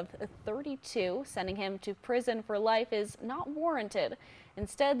age of 32, sending him to prison for life is not warranted.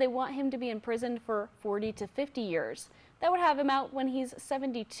 Instead, they want him to be imprisoned for 40 to 50 years. That would have him out when he's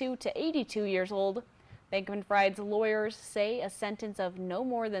 72 to 82 years old. Bankman-Fried's lawyers say a sentence of no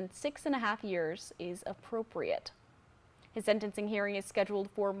more than 6.5 years is appropriate. His sentencing hearing is scheduled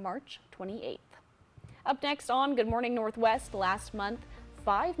for March 28th. Up next on Good Morning Northwest, last month,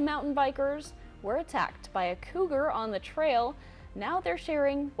 5 mountain bikers were attacked by a cougar on the trail. Now they're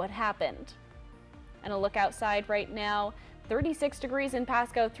sharing what happened. And a look outside right now, 36 degrees in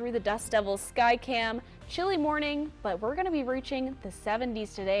Pasco through the Dust Devils sky cam. Chilly morning, but we're going to be reaching the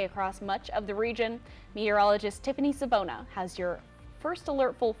 70s today across much of the region. Meteorologist Tiffany Savona has your first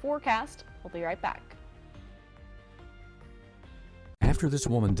alert full forecast. We'll be right back. After this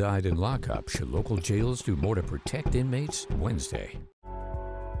woman died in lockup, should local jails do more to protect inmates? Wednesday.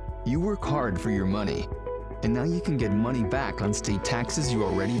 You work hard for your money, and now you can get money back on state taxes you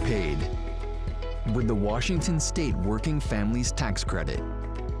already paid with the Washington State Working Families Tax Credit.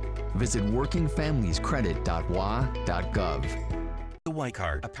 Visit workingfamiliescredit.wa.gov. The Y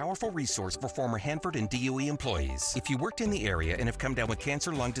Card, a powerful resource for former Hanford and DOE employees. If you worked in the area and have come down with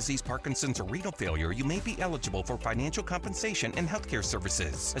cancer, lung disease, Parkinson's, or renal failure, you may be eligible for financial compensation and healthcare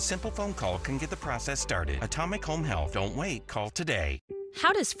services. A simple phone call can get the process started. Atomic Home Health. Don't wait. Call today.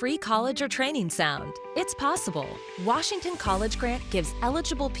 How does free college or training sound? It's possible. Washington College Grant gives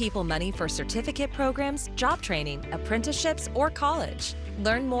eligible people money for certificate programs, job training, apprenticeships, or college.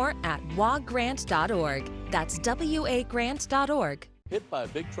 Learn more at wagrant.org. That's wagrant.org. Hit by a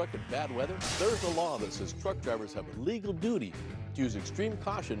big truck in bad weather? There's a law that says truck drivers have a legal duty to use extreme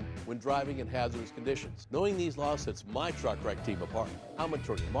caution when driving in hazardous conditions. Knowing these laws sets my truck wreck team apart. I'm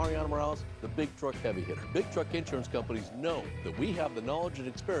attorney Mariano Morales, the big truck heavy hitter. Big truck insurance companies know that we have the knowledge and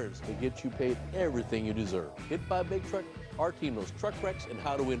experience to get you paid everything you deserve. Hit by a big truck? Our team knows truck wrecks and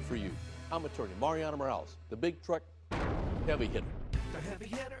how to win for you. I'm attorney Mariano Morales, the big truck heavy hitter. The heavy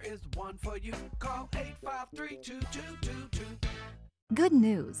hitter is the one for you. Call 853-2222. Good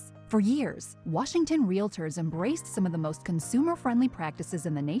news. For years, Washington Realtors embraced some of the most consumer-friendly practices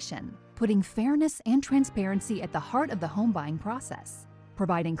in the nation, putting fairness and transparency at the heart of the home buying process,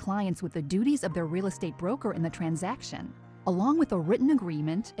 providing clients with the duties of their real estate broker in the transaction, along with a written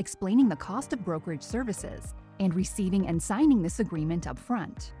agreement explaining the cost of brokerage services, and receiving and signing this agreement up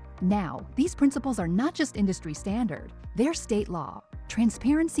front. Now, these principles are not just industry standard, they're state law.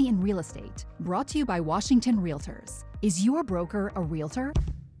 Transparency in real estate, brought to you by Washington Realtors. Is your broker a realtor?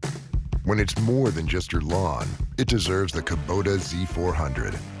 When it's more than just your lawn, it deserves the Kubota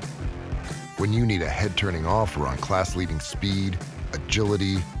Z400. When you need a head-turning offer on class-leading speed,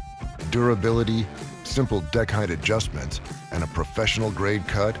 agility, durability, simple deck height adjustments, and a professional-grade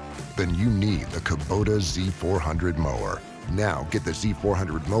cut, then you need the Kubota Z400 mower. Now get the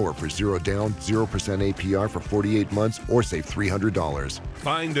Z400 mower for 0 down, 0% APR for 48 months or save $300.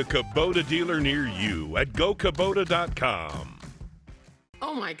 Find a Kubota dealer near you at gokubota.com.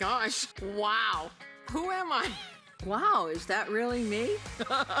 Oh my gosh, wow. Who am I? Wow, is that really me?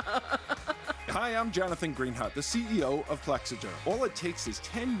 Hi, I'm Jonathan Greenhut, the CEO of Plexiderm. All it takes is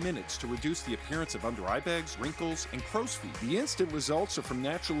 10 minutes to reduce the appearance of under eye bags, wrinkles, and crow's feet. The instant results are from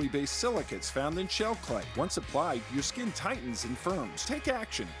naturally based silicates found in shell clay. Once applied, your skin tightens and firms. Take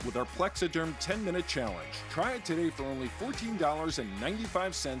action with our Plexiderm 10-minute challenge. Try it today for only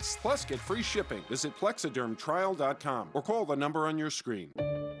 $14.95, plus get free shipping. Visit plexidermtrial.com or call the number on your screen.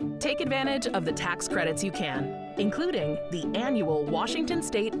 Take advantage of the tax credits you can, including the annual Washington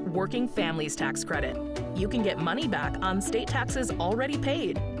State Working Families Tax Credit. You can get money back on state taxes already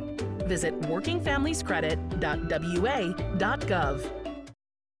paid. Visit workingfamiliescredit.wa.gov.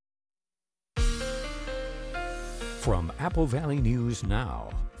 From Apple Valley News Now,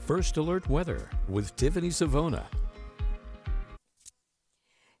 First Alert Weather with Tiffany Savona.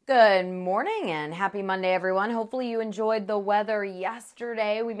 Good morning and happy Monday, everyone. Hopefully you enjoyed the weather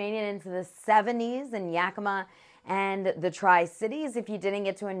yesterday. We made it into the 70s in Yakima and the Tri-Cities. If you didn't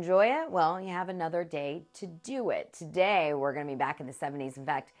get to enjoy it, well, you have another day to do it. Today, we're going to be back in the 70s. In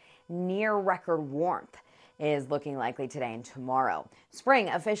fact, near record warmth is looking likely today and tomorrow. Spring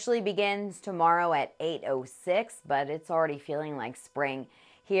officially begins tomorrow at 8:06, but it's already feeling like spring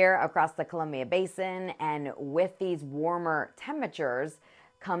here across the Columbia Basin. And with these warmer temperatures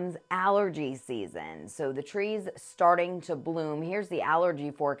comes allergy season. So the trees starting to bloom. Here's the allergy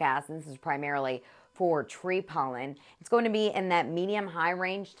forecast. And this is primarily for tree pollen. It's going to be in that medium high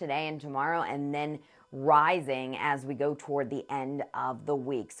range today and tomorrow, and then rising as we go toward the end of the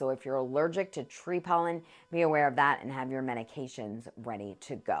week. So if you're allergic to tree pollen, be aware of that and have your medications ready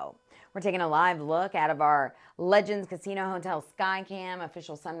to go. We're taking a live look out of our Legends Casino Hotel Skycam.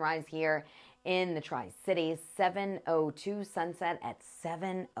 Official sunrise here in the Tri-Cities, 7:02 sunset at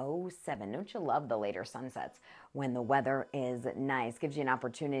 7:07. Don't you love the later sunsets when the weather is nice? Gives you an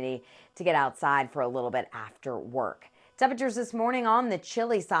opportunity to get outside for a little bit after work. Temperatures this morning on the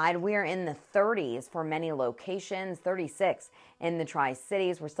chilly side. We are in the 30s for many locations, 36 in the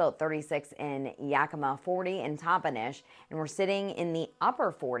Tri-Cities. We're still at 36 in Yakima, 40 in Toppenish, and we're sitting in the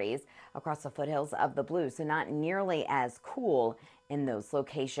upper 40s across the foothills of the Blues, so not nearly as cool in those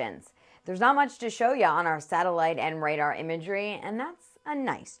locations. There's not much to show you on our satellite and radar imagery, and that's a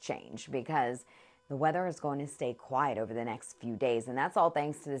nice change because the weather is going to stay quiet over the next few days, and that's all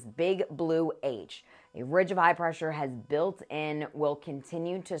thanks to this big blue H. A ridge of high pressure has built in, will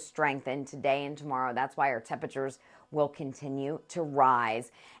continue to strengthen today and tomorrow. That's why our temperatures will continue to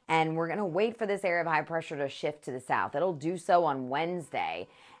rise, and we're going to wait for this area of high pressure to shift to the south. It'll do so on Wednesday.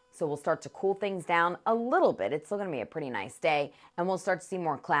 So we'll start to cool things down a little bit. It's still going to be a pretty nice day, and we'll start to see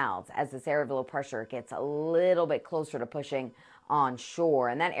more clouds as this area of low pressure gets a little bit closer to pushing on shore.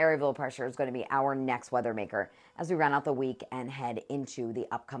 And that area of low pressure is going to be our next weather maker as we round out the week and head into the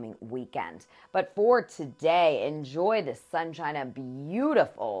upcoming weekend. But for today, enjoy the sunshine, a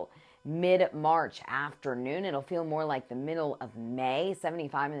beautiful mid-March afternoon. It'll feel more like the middle of May.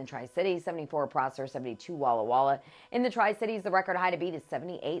 75 in the Tri-Cities, 74 Prosser, 72 Walla Walla. In the Tri-Cities, the record high to beat is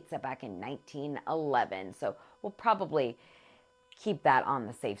 78, set back in 1911. So we'll probably keep that on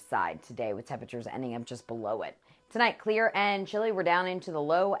the safe side today with temperatures ending up just below it. Tonight, clear and chilly. We're down into the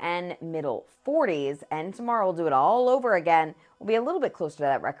low and middle 40s, and tomorrow we'll do it all over again. We'll be a little bit closer to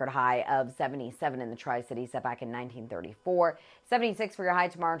that record high of 77 in the Tri-Cities, set back in 1934. 76 for your high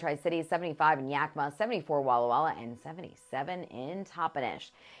tomorrow in Tri-Cities, 75 in Yakima, 74 Walla Walla, and 77 in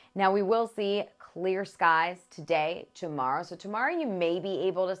Toppenish. Now, we will see clear skies today, tomorrow. So tomorrow you may be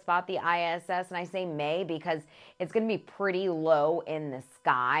able to spot the ISS, and I say may because it's going to be pretty low in the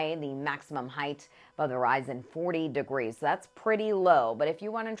sky. The maximum height above the horizon, 40 degrees. So that's pretty low. But if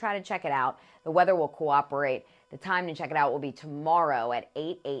you want to try to check it out, the weather will cooperate. The time to check it out will be tomorrow at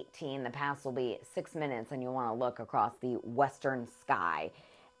 8:18. The pass will be 6 minutes, and you'll want to look across the western sky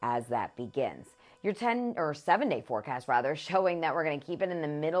as that begins. Your 7-day forecast, showing that we're going to keep it in the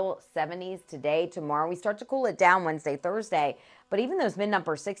middle 70s today, tomorrow. We start to cool it down Wednesday, Thursday, but even those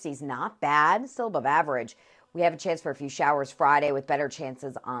mid-upper 60s, not bad, still above average. We have a chance for a few showers Friday with better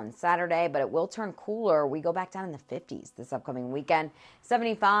chances on Saturday, but it will turn cooler. We go back down in the 50s this upcoming weekend.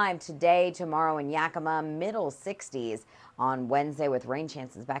 75 today, tomorrow in Yakima, middle 60s on Wednesday with rain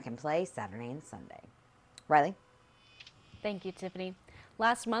chances back in play Saturday and Sunday. Riley? Thank you, Tiffany.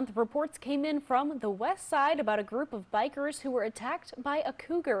 Last month, reports came in from the west side about a group of bikers who were attacked by a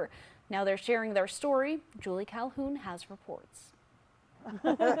cougar. Now they're sharing their story. Julie Calhoun has reports.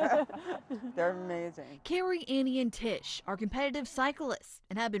 They're amazing. Carrie, Annie, and Tish are competitive cyclists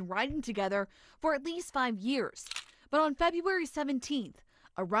and have been riding together for at least 5 years. But on February 17th,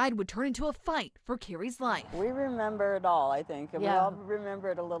 a ride would turn into a fight for Carrie's life. We remember it all, I think, and Yeah. we all remember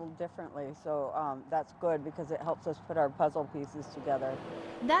it a little differently, so that's good because it helps us put our puzzle pieces together.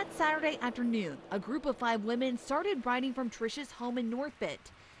 That Saturday afternoon, a group of 5 women started riding from Trish's home in North Bend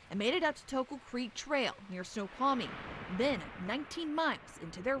and made it up to Tokel Creek Trail near Snoqualmie, then 19 miles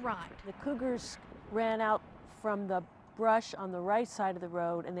into their ride. The Cougars ran out from the brush on the right side of the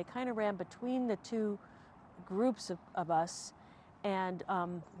road, and they kind of ran between the two groups of us, and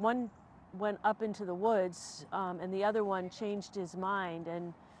one went up into the woods, and the other one changed his mind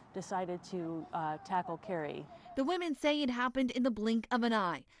and decided to tackle Carrie. The women say it happened in the blink of an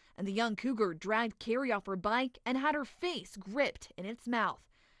eye, and the young cougar dragged Carrie off her bike and had her face gripped in its mouth.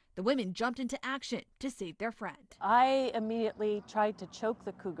 The women jumped into action to save their friend. I immediately tried to choke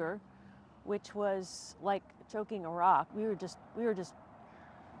the cougar, which was like choking a rock. We were just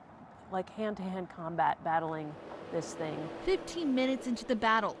like hand-to-hand combat battling this thing. 15 minutes into the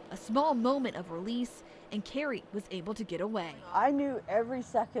battle, a small moment of release, and Carrie was able to get away. I knew every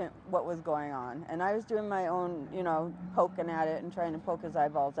second what was going on, and I was doing my own, poking at it and trying to poke his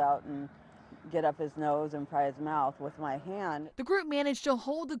eyeballs out and get up his nose and pry his mouth with my hand. The group managed to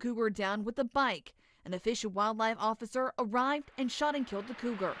hold the cougar down with a bike. An Fish and Wildlife officer arrived and shot and killed the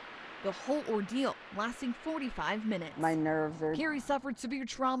cougar. The whole ordeal lasting 45 minutes. My nerves are... Carrie suffered severe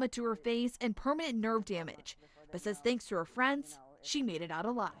trauma to her face and permanent nerve damage, but says thanks to her friends, she made it out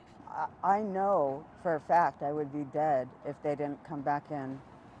alive. I know for a fact I would be dead if they didn't come back in.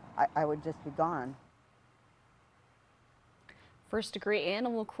 I would just be gone. First-degree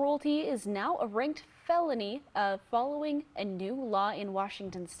animal cruelty is now a ranked felony following a new law in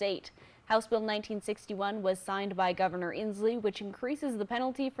Washington state. House Bill 1961 was signed by Governor Inslee, which increases the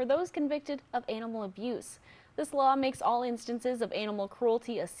penalty for those convicted of animal abuse. This law makes all instances of animal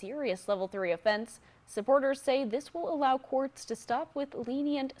cruelty a serious Level 3 offense. Supporters say this will allow courts to stop with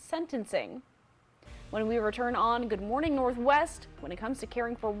lenient sentencing. When we return on Good Morning Northwest, when it comes to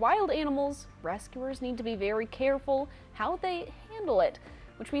caring for wild animals, rescuers need to be very careful how they handle it,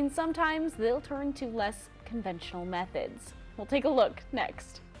 which means sometimes they'll turn to less conventional methods. We'll take a look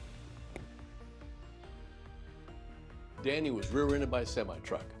next. Danny was rear-ended by a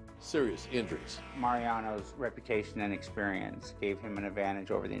semi-truck. Serious injuries. Mariano's reputation and experience gave him an advantage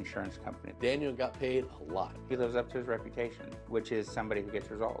over the insurance company. Daniel got paid a lot. He lives up to his reputation, which is somebody who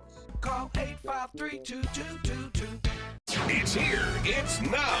gets results. Call 853-2222. It's here. It's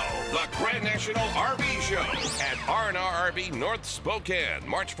now. The Grand National RV Show at R&R RV North Spokane,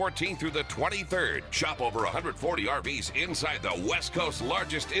 March 14th through the 23rd. Shop over 140 RVs inside the West Coast's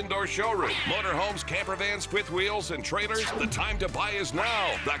largest indoor showroom. Motorhomes, camper vans, fifth wheels, and trailers. The time to buy is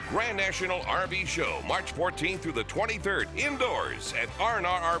now. The Grand National RV Show, March 14th through the 23rd, indoors at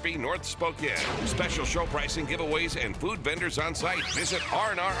R&R RV North Spokane. Special show pricing, giveaways, and food vendors on site. Visit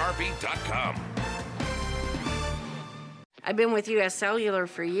rnrrv.com. I've been with U.S. Cellular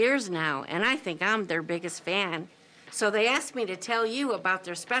for years now, and I think I'm their biggest fan. So they asked me to tell you about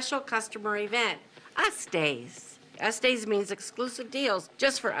their special customer event, Us Days. Us Days means exclusive deals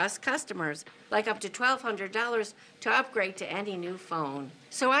just for us customers, like up to $1,200 to upgrade to any new phone.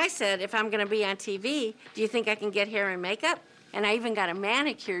 So I said, if I'm going to be on TV, do you think I can get hair and makeup? And I even got a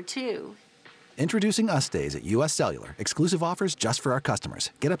manicure, too. Introducing Us Days at U.S. Cellular. Exclusive offers just for our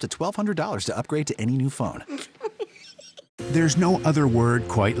customers. Get up to $1,200 to upgrade to any new phone. There's no other word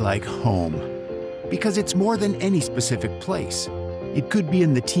quite like home, because it's more than any specific place. It could be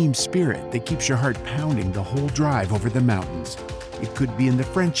in the team spirit that keeps your heart pounding the whole drive over the mountains. It could be in the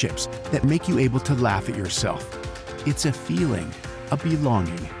friendships that make you able to laugh at yourself. It's a feeling, a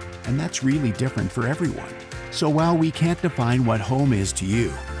belonging, and that's really different for everyone. So while we can't define what home is to you,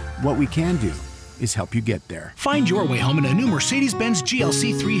 what we can do is help you get there. Find your way home in a new Mercedes-Benz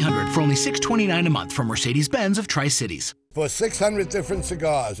GLC 300 for only $629 a month from Mercedes-Benz of Tri-Cities. For 600 different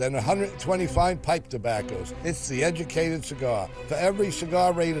cigars and 120 fine pipe tobaccos, it's The Educated Cigar. For every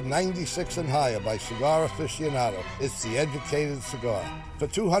cigar rated 96 and higher by Cigar Aficionado, it's The Educated Cigar. For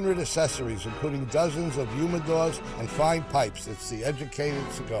 200 accessories, including dozens of humidors and fine pipes, it's The Educated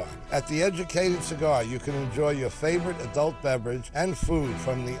Cigar. At The Educated Cigar, you can enjoy your favorite adult beverage and food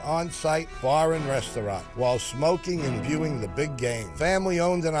from the on-site bar and restaurant while smoking and viewing the big game. Family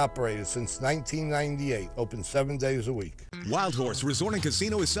owned and operated since 1998, open 7 days a week. Wild Horse Resort and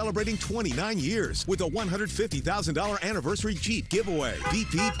Casino is celebrating 29 years with a $150,000 anniversary Jeep giveaway.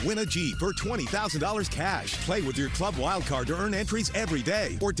 Beep beep, win a Jeep for $20,000 cash. Play with your Club Wild Card to earn entries every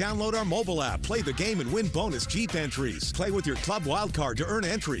day, or download our mobile app. Play the game and win bonus Jeep entries. Play with your Club Wild Card to earn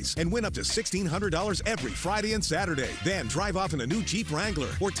entries and win up to $1,600 every Friday and Saturday. Then drive off in a new Jeep Wrangler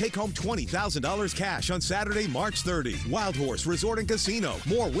or take home $20,000 cash on Saturday, March 30. Wild Horse Resort and Casino.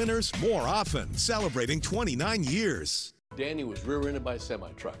 More winners, more often. Celebrating 29 years. Danny was rear-ended by a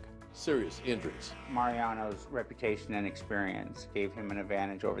semi-truck. Serious injuries. Mariano's reputation and experience gave him an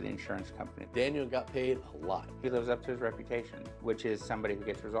advantage over the insurance company. Daniel got paid a lot. He lives up to his reputation, which is somebody who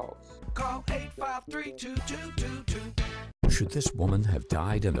gets results. Call 853-2222. Should this woman have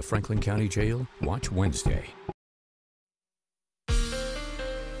died in the Franklin County Jail? Watch Wednesday.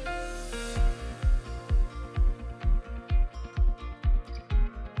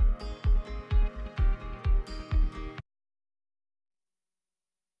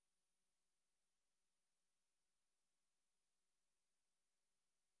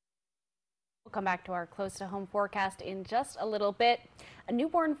 We'll come back to our close to home forecast in just a little bit. A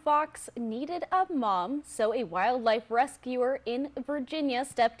newborn fox needed a mom, so a wildlife rescuer in Virginia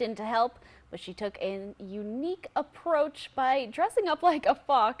stepped in to help, but she took a unique approach by dressing up like a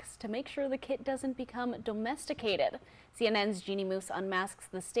fox to make sure the kit doesn't become domesticated. CNN's Jeannie Moose unmasks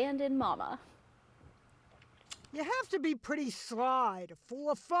the stand-in mama. You have to be pretty sly to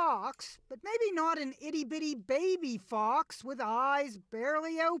fool a fox, but maybe not an itty-bitty baby fox with eyes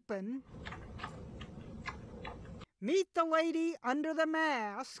barely open. Meet the lady under the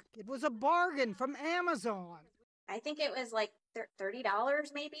mask. It was a bargain from Amazon. I think it was like $30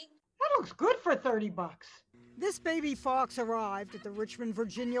 maybe. That looks good for 30 bucks. This baby fox arrived at the Richmond,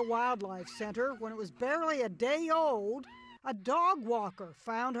 Virginia Wildlife Center when it was barely a day old. A dog walker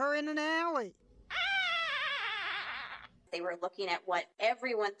found her in an alley. They were looking at what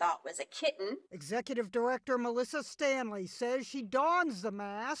everyone thought was a kitten. Executive Director Melissa Stanley says she dons the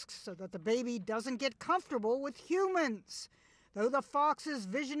mask so that the baby doesn't get comfortable with humans. Though the fox's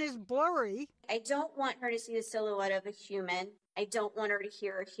vision is blurry. I don't want her to see the silhouette of a human. I don't want her to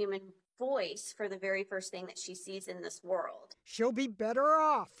hear a human voice for the very first thing that she sees in this world. She'll be better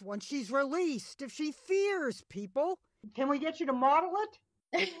off once she's released if she fears people. Can we get you to model it?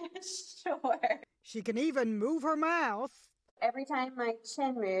 Sure. She can even move her mouth. Every time my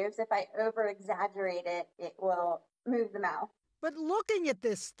chin moves, if I over-exaggerate it, it will move the mouth. But looking at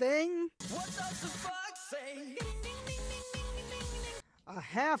this thing... What does the fox say? A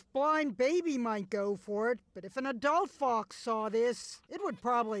half-blind baby might go for it, but if an adult fox saw this, it would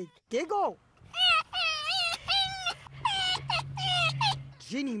probably giggle.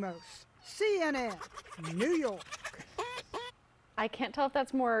 Jeannie Moose, CNN, New York. I can't tell if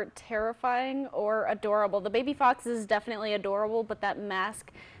that's more terrifying or adorable. The baby fox is definitely adorable, but that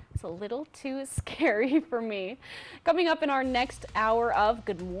mask is a little too scary for me. Coming up in our next hour of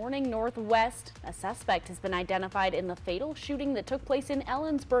Good Morning Northwest, a suspect has been identified in the fatal shooting that took place in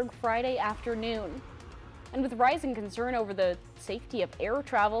Ellensburg Friday afternoon. And with rising concern over the safety of air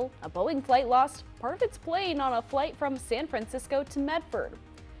travel, a Boeing flight lost part of its plane on a flight from San Francisco to Medford.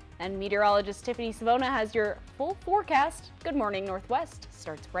 And meteorologist Tiffany Savona has your full forecast. Good Morning Northwest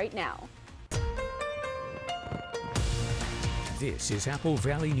starts right now. This is Apple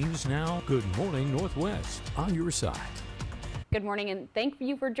Valley News Now. Good Morning Northwest on your side. Good morning and thank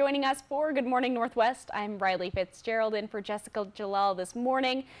you for joining us for Good Morning Northwest. I'm Riley Fitzgerald in for Jessica Jalal this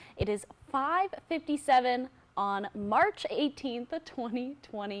morning. It is 5:57 on March 18th,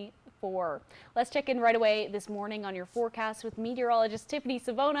 2024. Let's check in right away this morning on your forecast with meteorologist Tiffany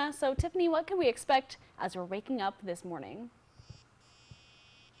Savona. So Tiffany, what can we expect as we're waking up this morning?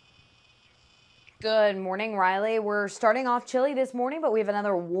 Good morning, Riley. We're starting off chilly this morning, but we have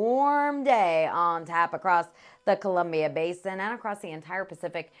another warm day on tap across the Columbia Basin and across the entire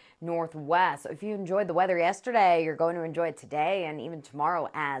Pacific Northwest. So if you enjoyed the weather yesterday, you're going to enjoy it today and even tomorrow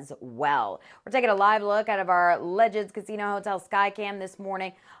as well. We're taking a live look out of our Legends Casino Hotel Skycam this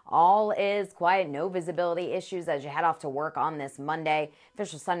morning. All is quiet, no visibility issues as you head off to work on this Monday.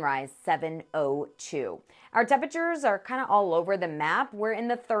 Official sunrise 7:02. Our temperatures are kind of all over the map. We're in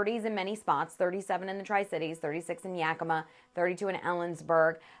the 30s in many spots, 37 in the Tri-Cities, 36 in Yakima, 32 in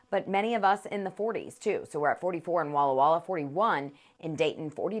Ellensburg, but many of us in the 40s too. So we're at 44 in Walla Walla, 41 in Dayton,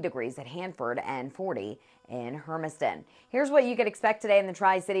 40 degrees at Hanford, and 40 in Hermiston. Here's what you could expect today in the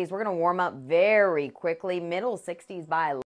Tri-Cities. We're going to warm up very quickly, middle 60s by